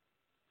released,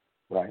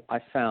 right, I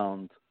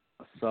found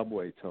a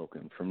subway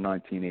token from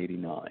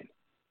 1989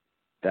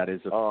 that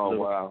is a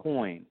little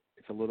coin.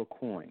 It's a little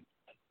coin.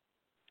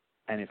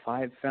 And if I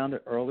had found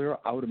it earlier,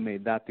 I would have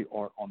made that the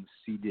art on the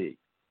CD.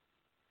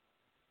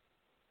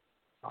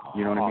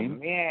 You know what I mean?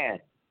 Oh, man.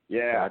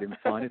 Yeah. I didn't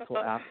find it till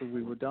after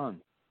we were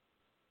done.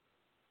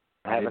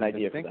 I have an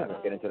idea for think that. of it.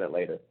 We'll get into that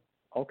later.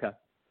 Okay,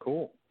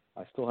 cool.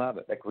 I still have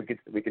it. Like we could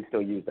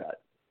still use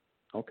that.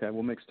 Okay,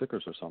 we'll make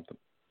stickers or something.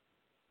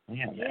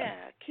 Yeah, man.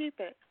 Yeah, keep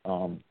it.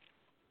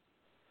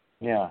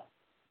 Yeah.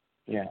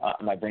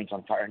 My brain's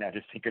on fire now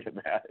just thinking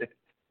about it.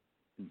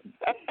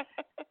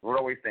 We're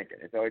always thinking.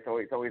 It's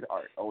always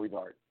art. Always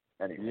art.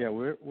 Anyway. Yeah,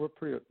 we're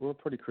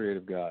pretty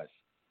creative guys.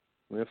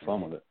 We have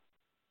fun with it.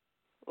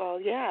 Well,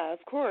 yeah,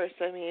 of course.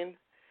 I mean,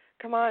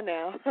 come on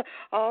now.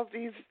 All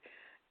these,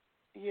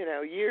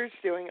 years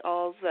doing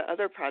all the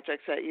other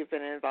projects that you've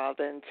been involved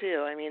in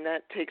too. I mean,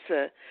 that takes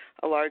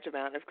a large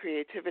amount of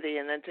creativity,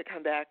 and then to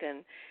come back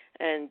and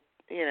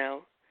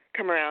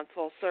come around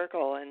full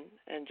circle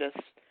and just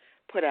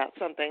put out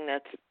something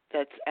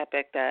that's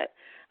epic, that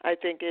I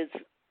think is,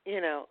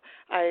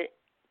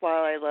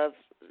 while I love,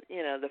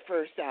 the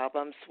first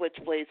album,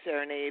 Switchblade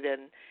Serenade,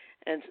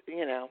 and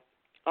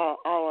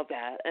all of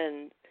that,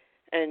 and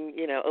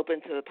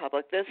open to the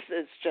public. This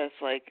is just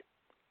like,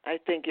 I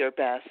think, your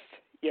best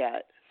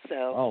yet.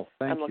 So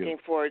thank I'm you. looking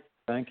forward.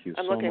 Thank you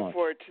I'm so looking much.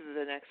 forward to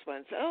the next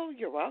one. So,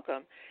 you're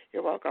welcome.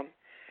 You're welcome.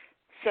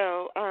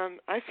 So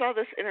I saw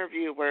this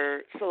interview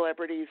where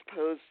celebrities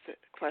posed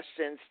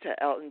questions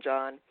to Elton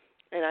John,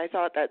 and I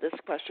thought that this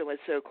question was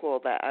so cool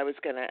that I was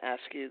going to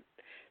ask you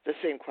the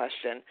same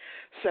question.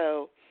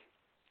 So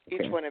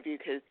each one of you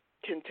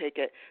can take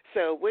it.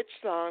 So which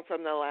song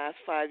from the last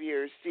 5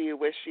 years do you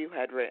wish you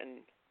had written?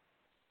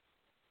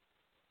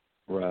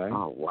 Right.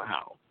 Oh,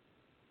 wow.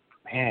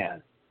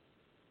 Man.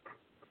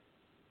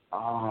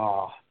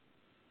 Oh.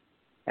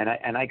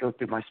 And I go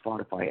through my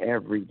Spotify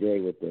every day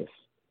with this.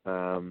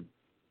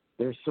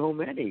 There's so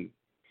many.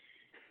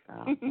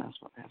 Past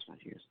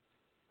 5 years.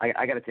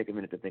 I got to take a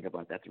minute to think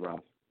about that. That's rough.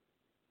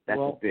 That's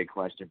a big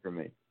question for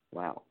me.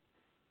 Wow.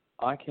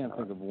 I can't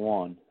think of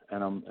one,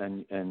 and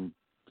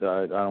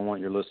I don't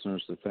want your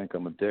listeners to think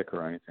I'm a dick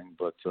or anything,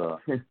 but no.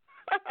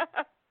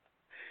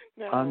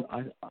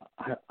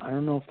 I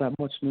don't know if that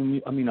much new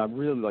music. I mean, I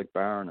really like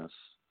Baroness,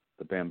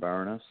 the band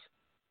Baroness,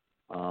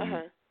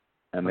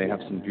 and they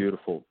have some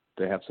beautiful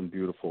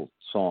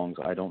songs.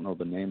 I don't know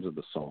the names of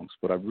the songs,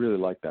 but I really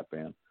like that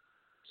band.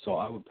 So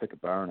I would pick a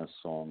Baroness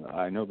song.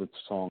 I know the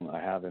song I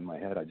have in my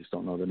head. I just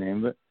don't know the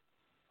name of it.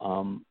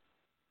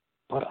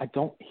 But I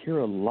don't hear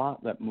a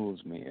lot that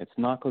moves me. It's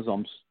not because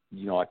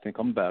I think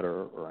I'm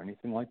better or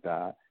anything like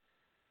that.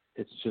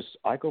 It's just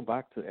I go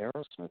back to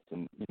Aerosmith,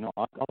 and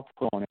I'll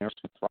put on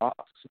Aerosmith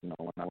Rocks. When I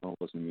want to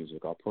listen to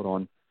music, I'll put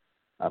on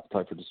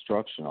Appetite for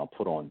Destruction. I'll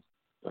put on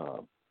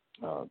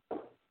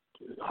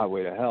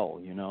Highway to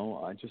Hell.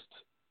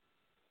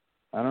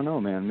 I don't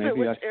know, man. Maybe so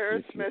which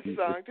Aerosmith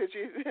song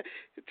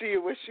do you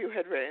wish you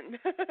had written?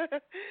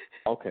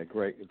 Okay,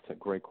 great. It's a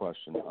great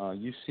question.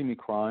 You See Me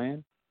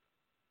Crying,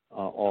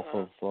 off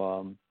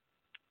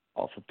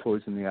of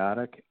Toys in the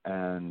Attic,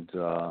 and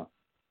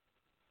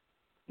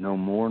No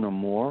More, No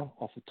More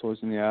off of Toys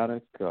in the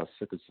Attic.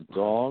 Sick as a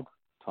Dog,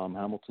 Tom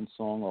Hamilton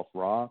song off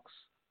Rocks.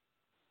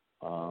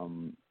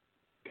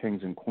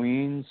 Kings and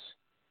Queens.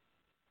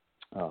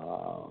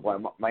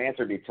 Well, my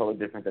answer would be totally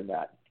different than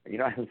that.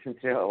 I listen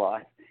to it a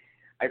lot.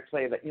 I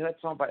play that.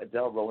 That song by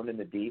Adele, "Rolling in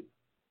the Deep."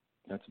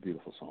 That's a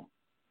beautiful song.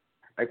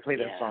 I play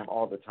that song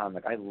all the time.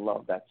 Like, I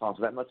love that song.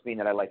 So that must mean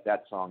that I like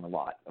that song a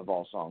lot, of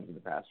all songs in the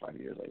past 5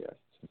 years, I guess.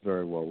 It's a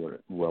very well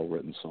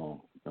written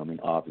song. I mean,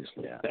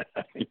 obviously. Yeah.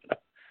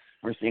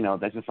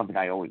 That's just something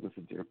I always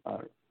listen to.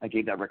 I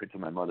gave that record to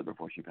my mother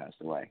before she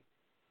passed away,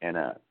 and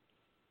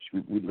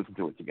we'd listen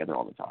to it together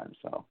all the time.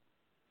 So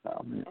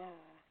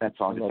that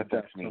song just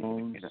affects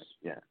me.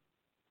 Yeah.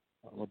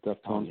 I love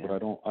Deftones, but I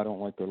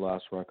don't like their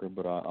last record.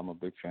 But I'm a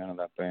big fan of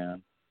that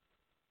band.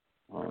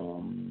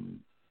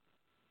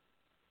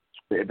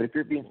 But if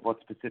you're being what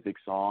specific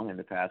song in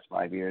the past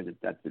 5 years,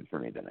 that's it for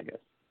me. Then I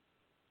guess.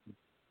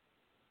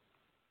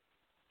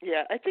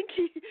 Yeah, I think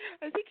he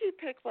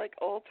picked like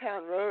Old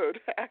Town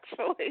Road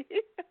actually.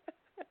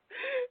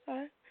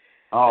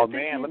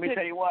 Let me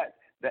tell you what.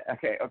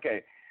 Okay.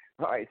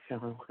 All right,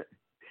 so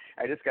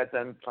I just got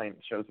done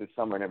playing shows this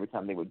summer, and every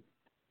time they would,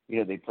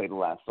 they'd play the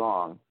last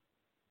song,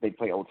 they'd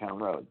play Old Town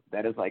Road.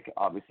 That is like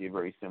obviously a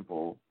very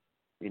simple,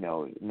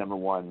 number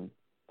one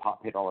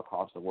pop hit all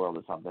across the world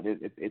or something.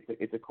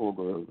 It's a cool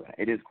groove.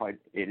 It is quite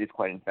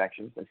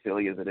infectious, as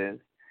silly as it is.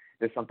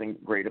 There's something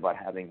great about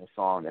having a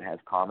song that has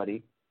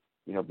comedy,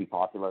 be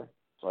popular.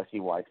 So I see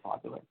why it's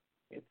popular.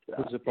 It's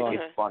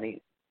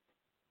funny.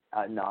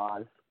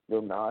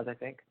 Lil Nas, I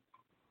think.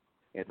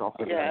 It's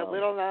also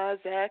Lil Nas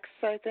X,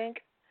 I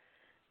think.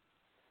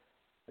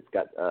 It's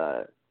got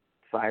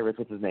Cyrus.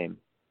 What's his name?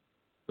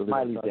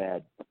 Miley's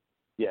dad.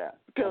 Yeah.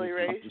 Billy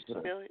Ray.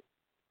 Billy.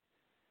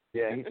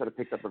 Yeah, he sort of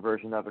picked up a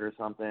version of it or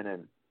something,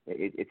 and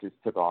it just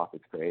took off.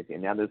 It's crazy.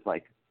 And now there's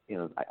I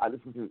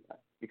listen to,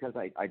 because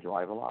I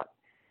drive a lot,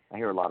 I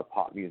hear a lot of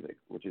pop music,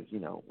 which is,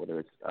 whether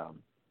it's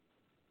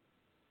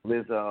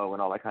Lizzo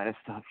and all that kind of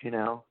stuff,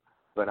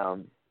 But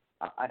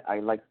I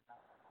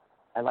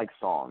like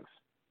songs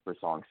for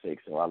song's sake,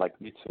 so I like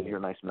to hear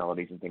nice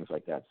melodies and things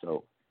like that.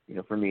 So,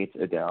 for me, it's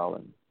Adele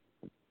and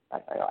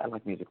I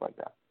like music like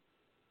that.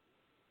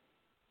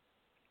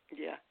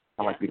 Yeah.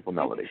 I like beautiful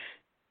melodies.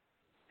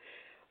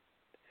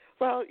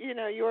 Well,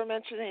 you were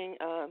mentioning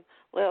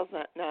Lil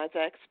Nas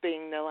X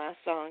being the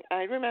last song.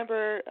 I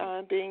remember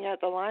being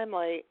at the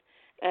Limelight,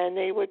 and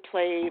they would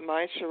play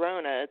My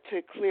Sharona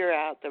to clear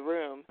out the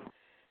room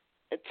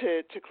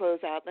to close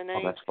out the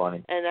night. Oh, that's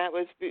funny. And that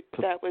was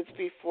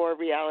before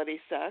Reality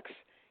Sucks.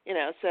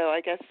 So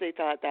I guess they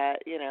thought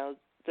that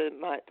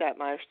that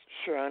My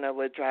Sharona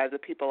would drive the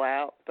people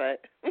out,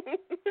 but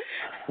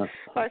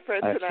my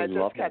friends and I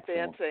just kept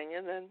dancing,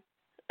 and then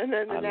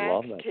the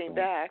knack came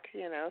back.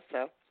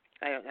 So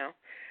I don't know,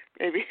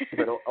 maybe.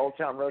 But Old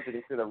Town Road to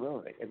get through the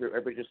room,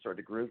 everybody just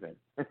started grooving.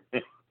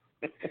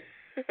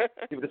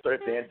 People just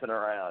started dancing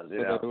around,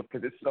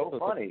 because it's so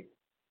funny.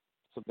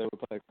 So they would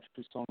play a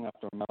country song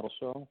after a metal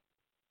show?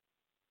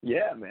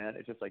 Yeah, man.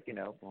 It's just like,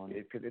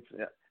 because it's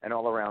an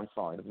all-around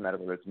song. It doesn't matter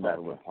whether it's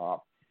metal or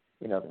pop.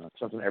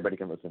 Something everybody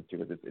can listen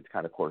to. It's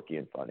kind of quirky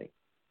and funny.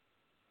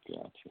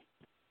 Gotcha.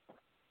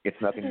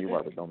 It's nothing you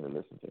would normally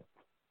listen to.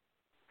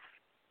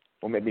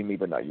 Well, maybe me,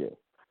 but not you.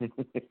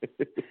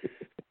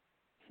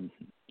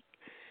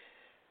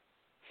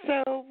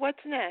 So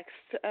what's next?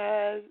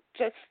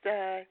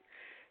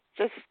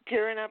 Just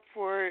gearing up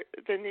for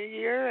the new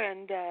year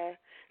and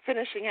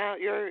finishing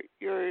out your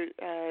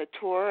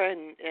tour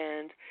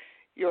and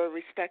your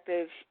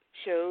respective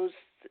shows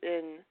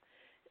in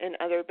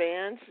other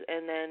bands,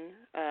 and then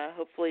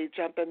hopefully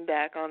jumping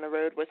back on the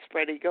road with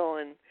Spread Eagle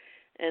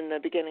in the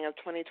beginning of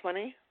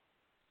 2020.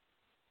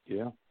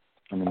 Yeah,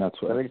 I mean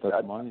that's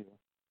mine.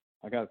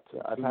 I got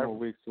 2 more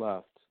weeks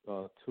left,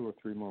 2 or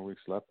 3 more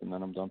weeks left, and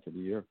then I'm done for the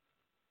year.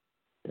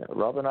 Yeah,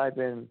 Rob and I have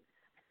been,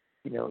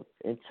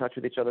 in touch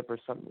with each other for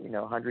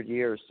 100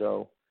 years.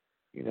 So,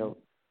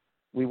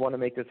 we want to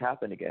make this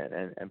happen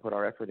again and put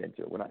our effort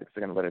into it. We're not just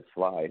going to let it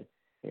slide.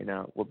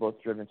 We're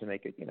both driven to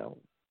make it, to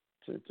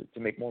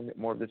make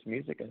more of this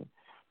music and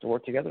to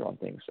work together on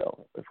things.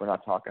 So if we're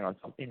not talking on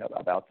something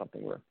about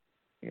something, we're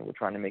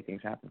trying to make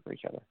things happen for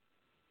each other.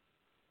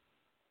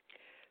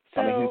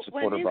 So I'm a huge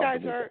supporter when you of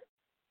guys music.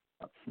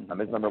 I'm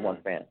his number one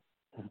fan.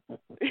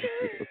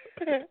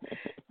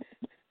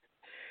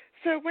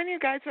 So when you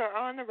guys are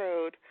on the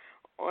road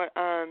or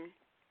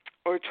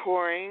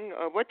touring,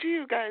 what do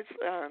you guys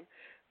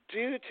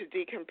do to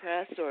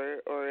decompress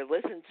or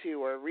listen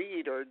to or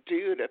read or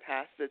do to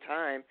pass the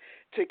time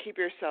to keep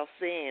yourself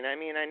sane? I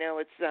mean, I know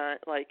it's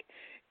not like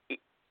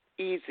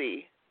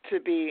easy to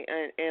be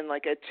in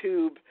like a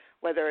tube,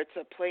 whether it's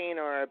a plane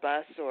or a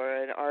bus or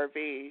an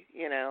RV,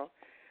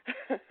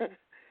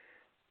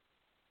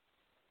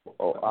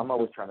 Oh, I'm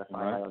always trying to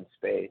find my own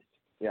space.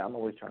 Yeah, I'm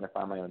always trying to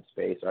find my own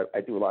space.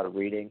 I do a lot of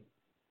reading,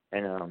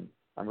 and I'm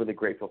really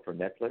grateful for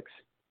Netflix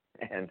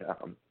and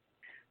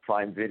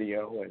Prime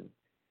Video.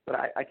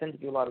 But I tend to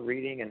do a lot of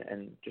reading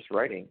and just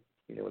writing,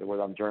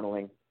 whether I'm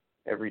journaling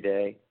every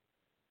day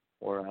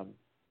or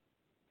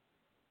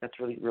that's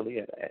really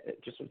it.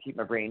 Just to keep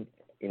my brain,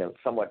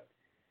 somewhat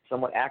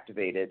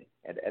activated.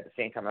 And at the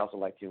same time, I also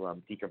like to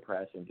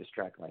decompress and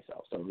distract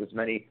myself. So there's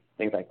many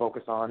things I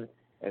focus on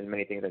and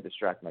many things I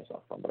distract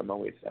myself from. But I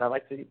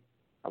like to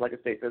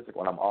stay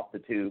physical. When I'm off the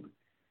tube,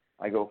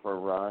 I go for a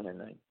run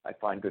and I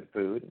find good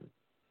food. And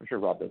I'm sure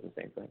Rob does the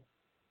same thing.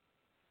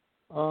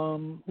 A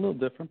little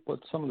different,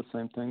 but some of the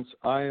same things.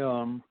 I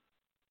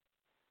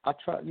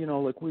try,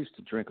 like we used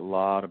to drink a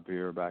lot of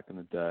beer back in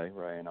the day,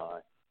 Ray and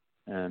I,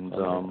 and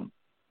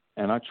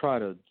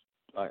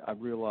I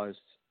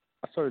realized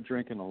I started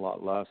drinking a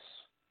lot less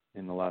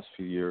in the last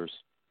few years.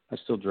 I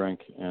still drink,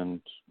 and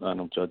I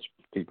don't judge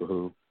people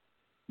who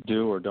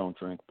do or don't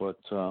drink, but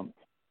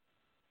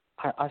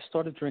I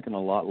started drinking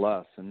a lot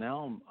less, and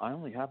now I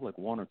only have like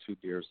 1 or 2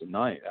 beers a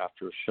night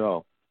after a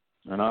show,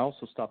 and I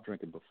also stopped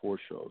drinking before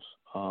shows.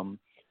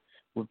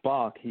 With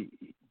Bach, he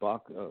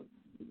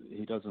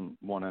doesn't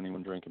want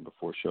anyone drinking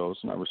before shows,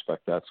 and I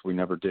respect that, so we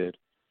never did.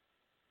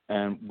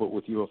 But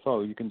with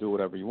UFO, you can do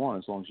whatever you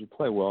want as long as you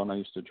play well, and I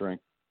used to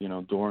drink,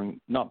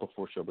 during, not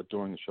before show, but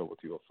during the show with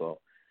UFO.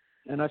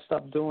 And I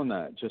stopped doing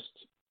that just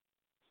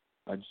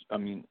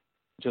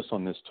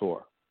on this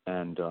tour.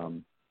 And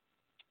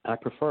I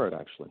prefer it,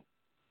 actually.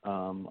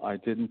 I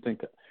didn't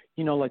think,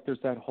 like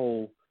there's that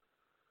whole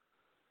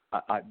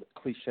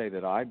cliche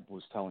that I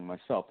was telling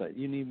myself that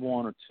you need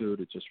 1 or 2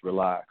 to just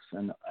relax.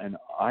 And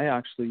I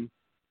actually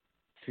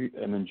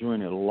am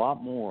enjoying it a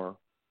lot more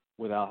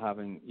without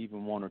having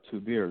even 1 or 2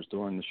 beers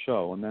during the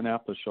show. And then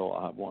after the show,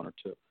 I'll have 1 or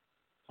 2.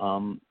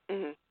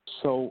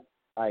 So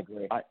I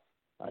agree.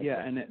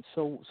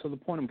 So the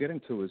point I'm getting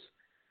to is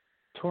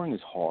touring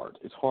is hard.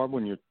 It's hard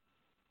when you're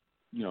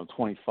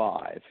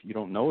 25. You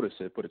don't notice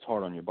it, but it's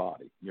hard on your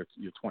body. You're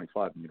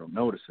 25 and you don't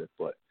notice it,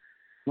 but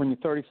when you're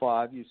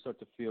 35, you start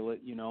to feel it,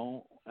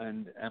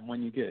 and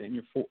when you get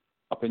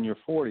up in your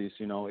 40s,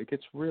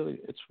 it's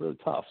really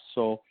tough.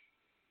 So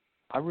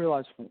I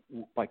realized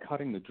by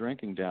cutting the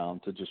drinking down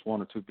to just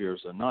 1 or 2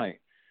 beers a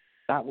night,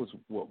 that was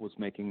what was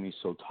making me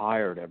so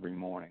tired every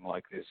morning.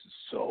 Like, this is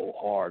so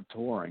hard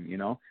touring,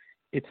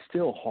 It's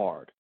still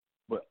hard,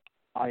 but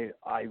I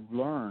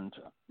learned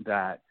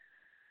that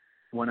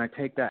when I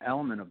take that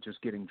element of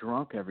just getting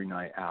drunk every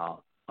night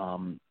out,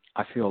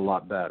 I feel a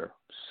lot better.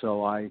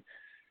 So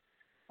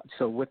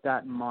with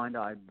that in mind,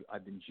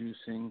 I've been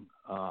juicing.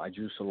 I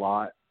juice a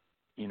lot.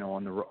 You know,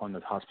 on the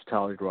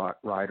hospitality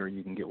rider,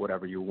 you can get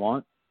whatever you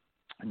want,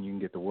 and you can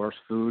get the worst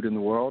food in the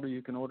world, or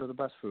you can order the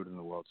best food in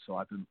the world. So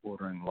I've been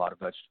ordering a lot of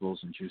vegetables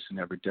and juicing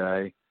every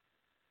day.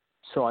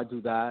 So I do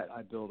that.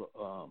 I build,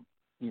 I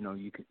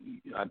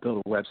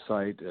built a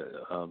website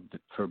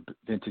for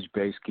vintage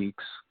bass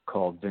geeks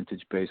called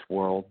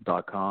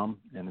vintagebassworld.com,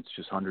 and it's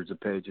just hundreds of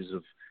pages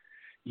of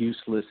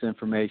useless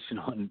information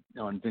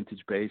on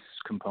vintage bass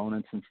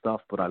components and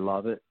stuff, but I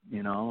love it,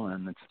 you know,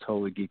 and it's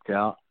totally geeked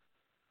out.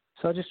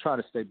 So I just try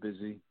to stay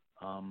busy.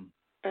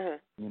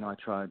 You know, I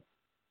try.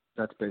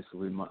 That's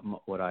basically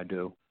what I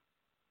do.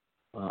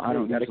 I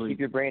don't. You got to keep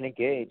your brain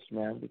engaged,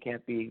 man. You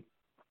can't be.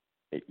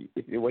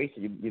 If you're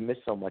wasted, you miss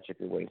so much if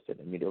you're wasted,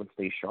 and you don't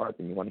stay sharp,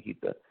 and you want to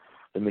keep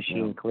the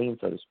machine clean,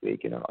 so to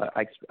speak. You know,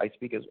 I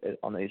speak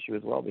on the issue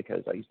as well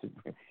because I used to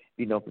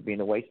be known for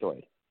being a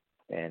wastoid,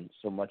 and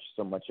so much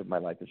of my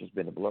life has just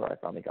been a blur. I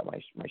finally got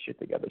my shit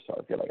together, so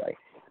I feel like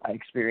I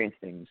experience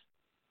things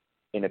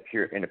in a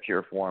pure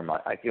form.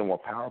 I feel more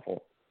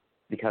powerful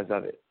because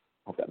of it.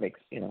 Hope that makes,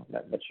 you know,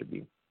 that should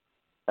be.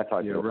 That's how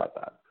I feel about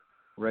that.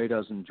 Ray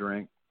doesn't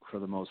drink for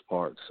the most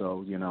part,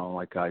 so you know,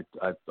 like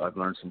I've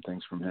learned some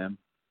things from him,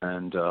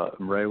 and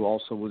Ray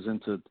also was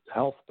into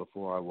health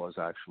before I was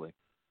actually.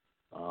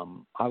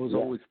 I was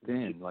always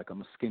thin, like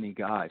I'm a skinny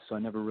guy, so I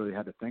never really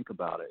had to think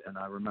about it. And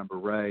I remember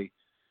Ray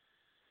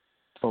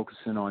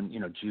focusing on, you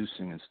know,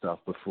 juicing and stuff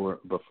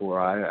before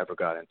I ever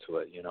got into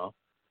it, you know,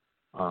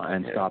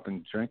 and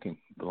stopping drinking,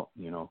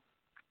 you know.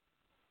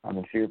 I'm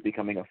in fear of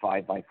becoming a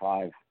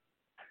 5x5.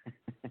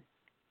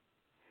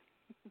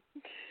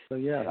 So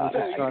yeah,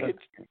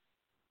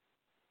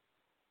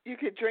 you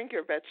could drink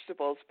your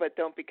vegetables, but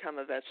don't become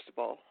a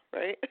vegetable,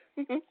 right?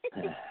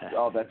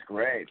 Oh, that's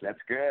great. That's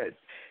good.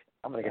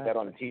 I'm gonna get that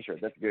on a T-shirt.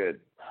 That's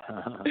good.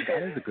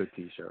 That is a good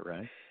T-shirt,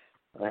 right?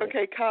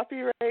 Okay,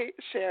 copyright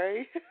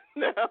Sherry.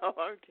 No,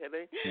 I'm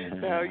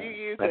kidding. No, you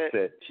use That's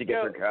it. She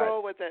gets her cut.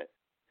 Roll with it.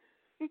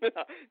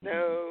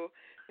 No,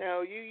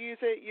 you use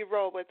it. You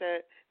roll with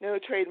it. No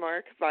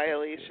trademark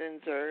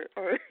violations or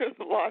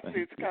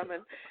lawsuits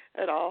coming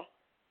at all.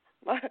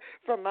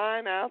 From my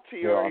mouth to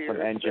your ears. You're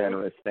awesome and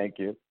generous. Thank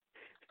you.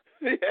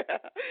 Yeah.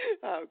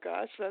 Oh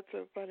gosh, that's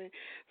so funny.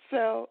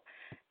 So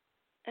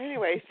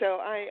anyway, so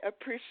I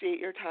appreciate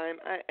your time.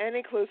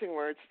 Any closing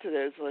words to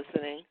those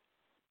listening?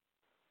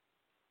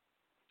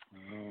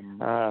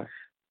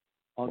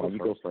 You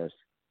go first.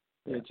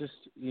 Yeah, just,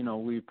 you know,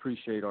 we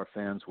appreciate our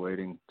fans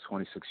waiting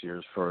 26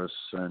 years for us,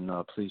 and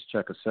please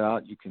check us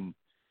out. You can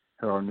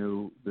hear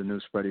the new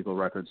Spread Eagle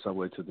record,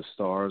 Subway to the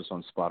Stars,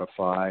 on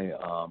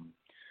Spotify.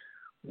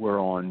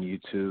 We're on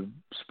YouTube,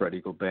 Spread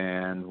Eagle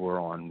Band.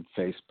 We're on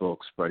Facebook,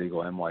 Spread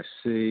Eagle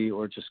NYC,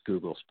 or just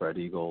Google Spread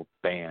Eagle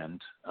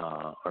Band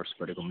or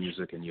Spread Eagle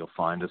Music, and you'll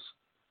find us.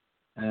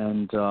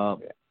 And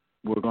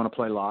we're going to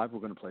play live. We're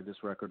going to play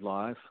this record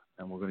live,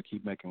 and we're going to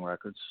keep making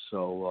records.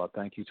 So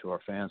thank you to our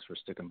fans for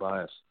sticking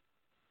by us.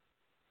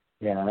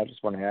 Yeah, and I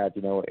just want to add,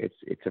 you know,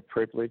 it's a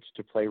privilege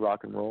to play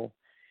rock and roll,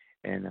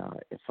 and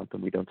it's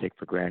something we don't take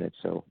for granted.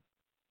 So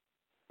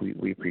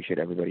we appreciate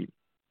everybody,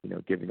 you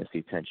know, giving us the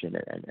attention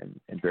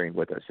and bearing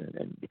with us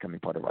and becoming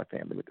part of our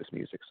family with this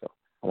music. So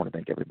I want to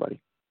thank everybody.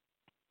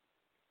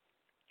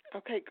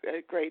 Okay,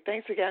 great.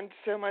 Thanks again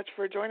so much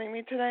for joining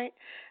me tonight.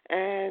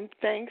 And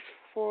thanks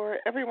for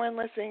everyone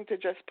listening to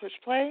Just Push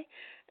Play.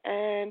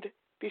 And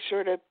be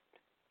sure to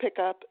pick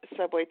up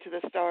Subway to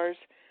the Stars.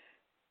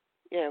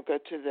 You know, go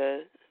to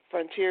the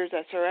Frontiers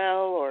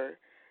SRL or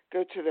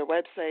go to their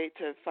website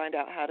to find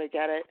out how to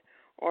get it,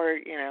 or,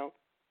 you know,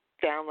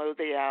 download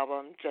the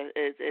album.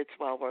 It's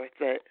well worth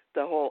it.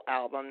 The whole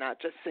album,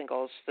 not just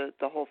singles. The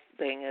whole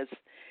thing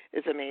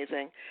is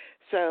amazing.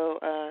 So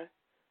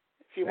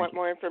if you want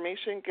more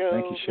information,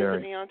 go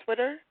visit me on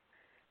Twitter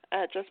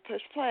at Just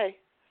Push Play.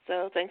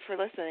 So thanks for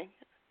listening.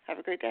 Have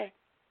a great day.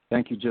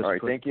 Thank you, Just Push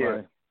Play. Thank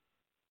you.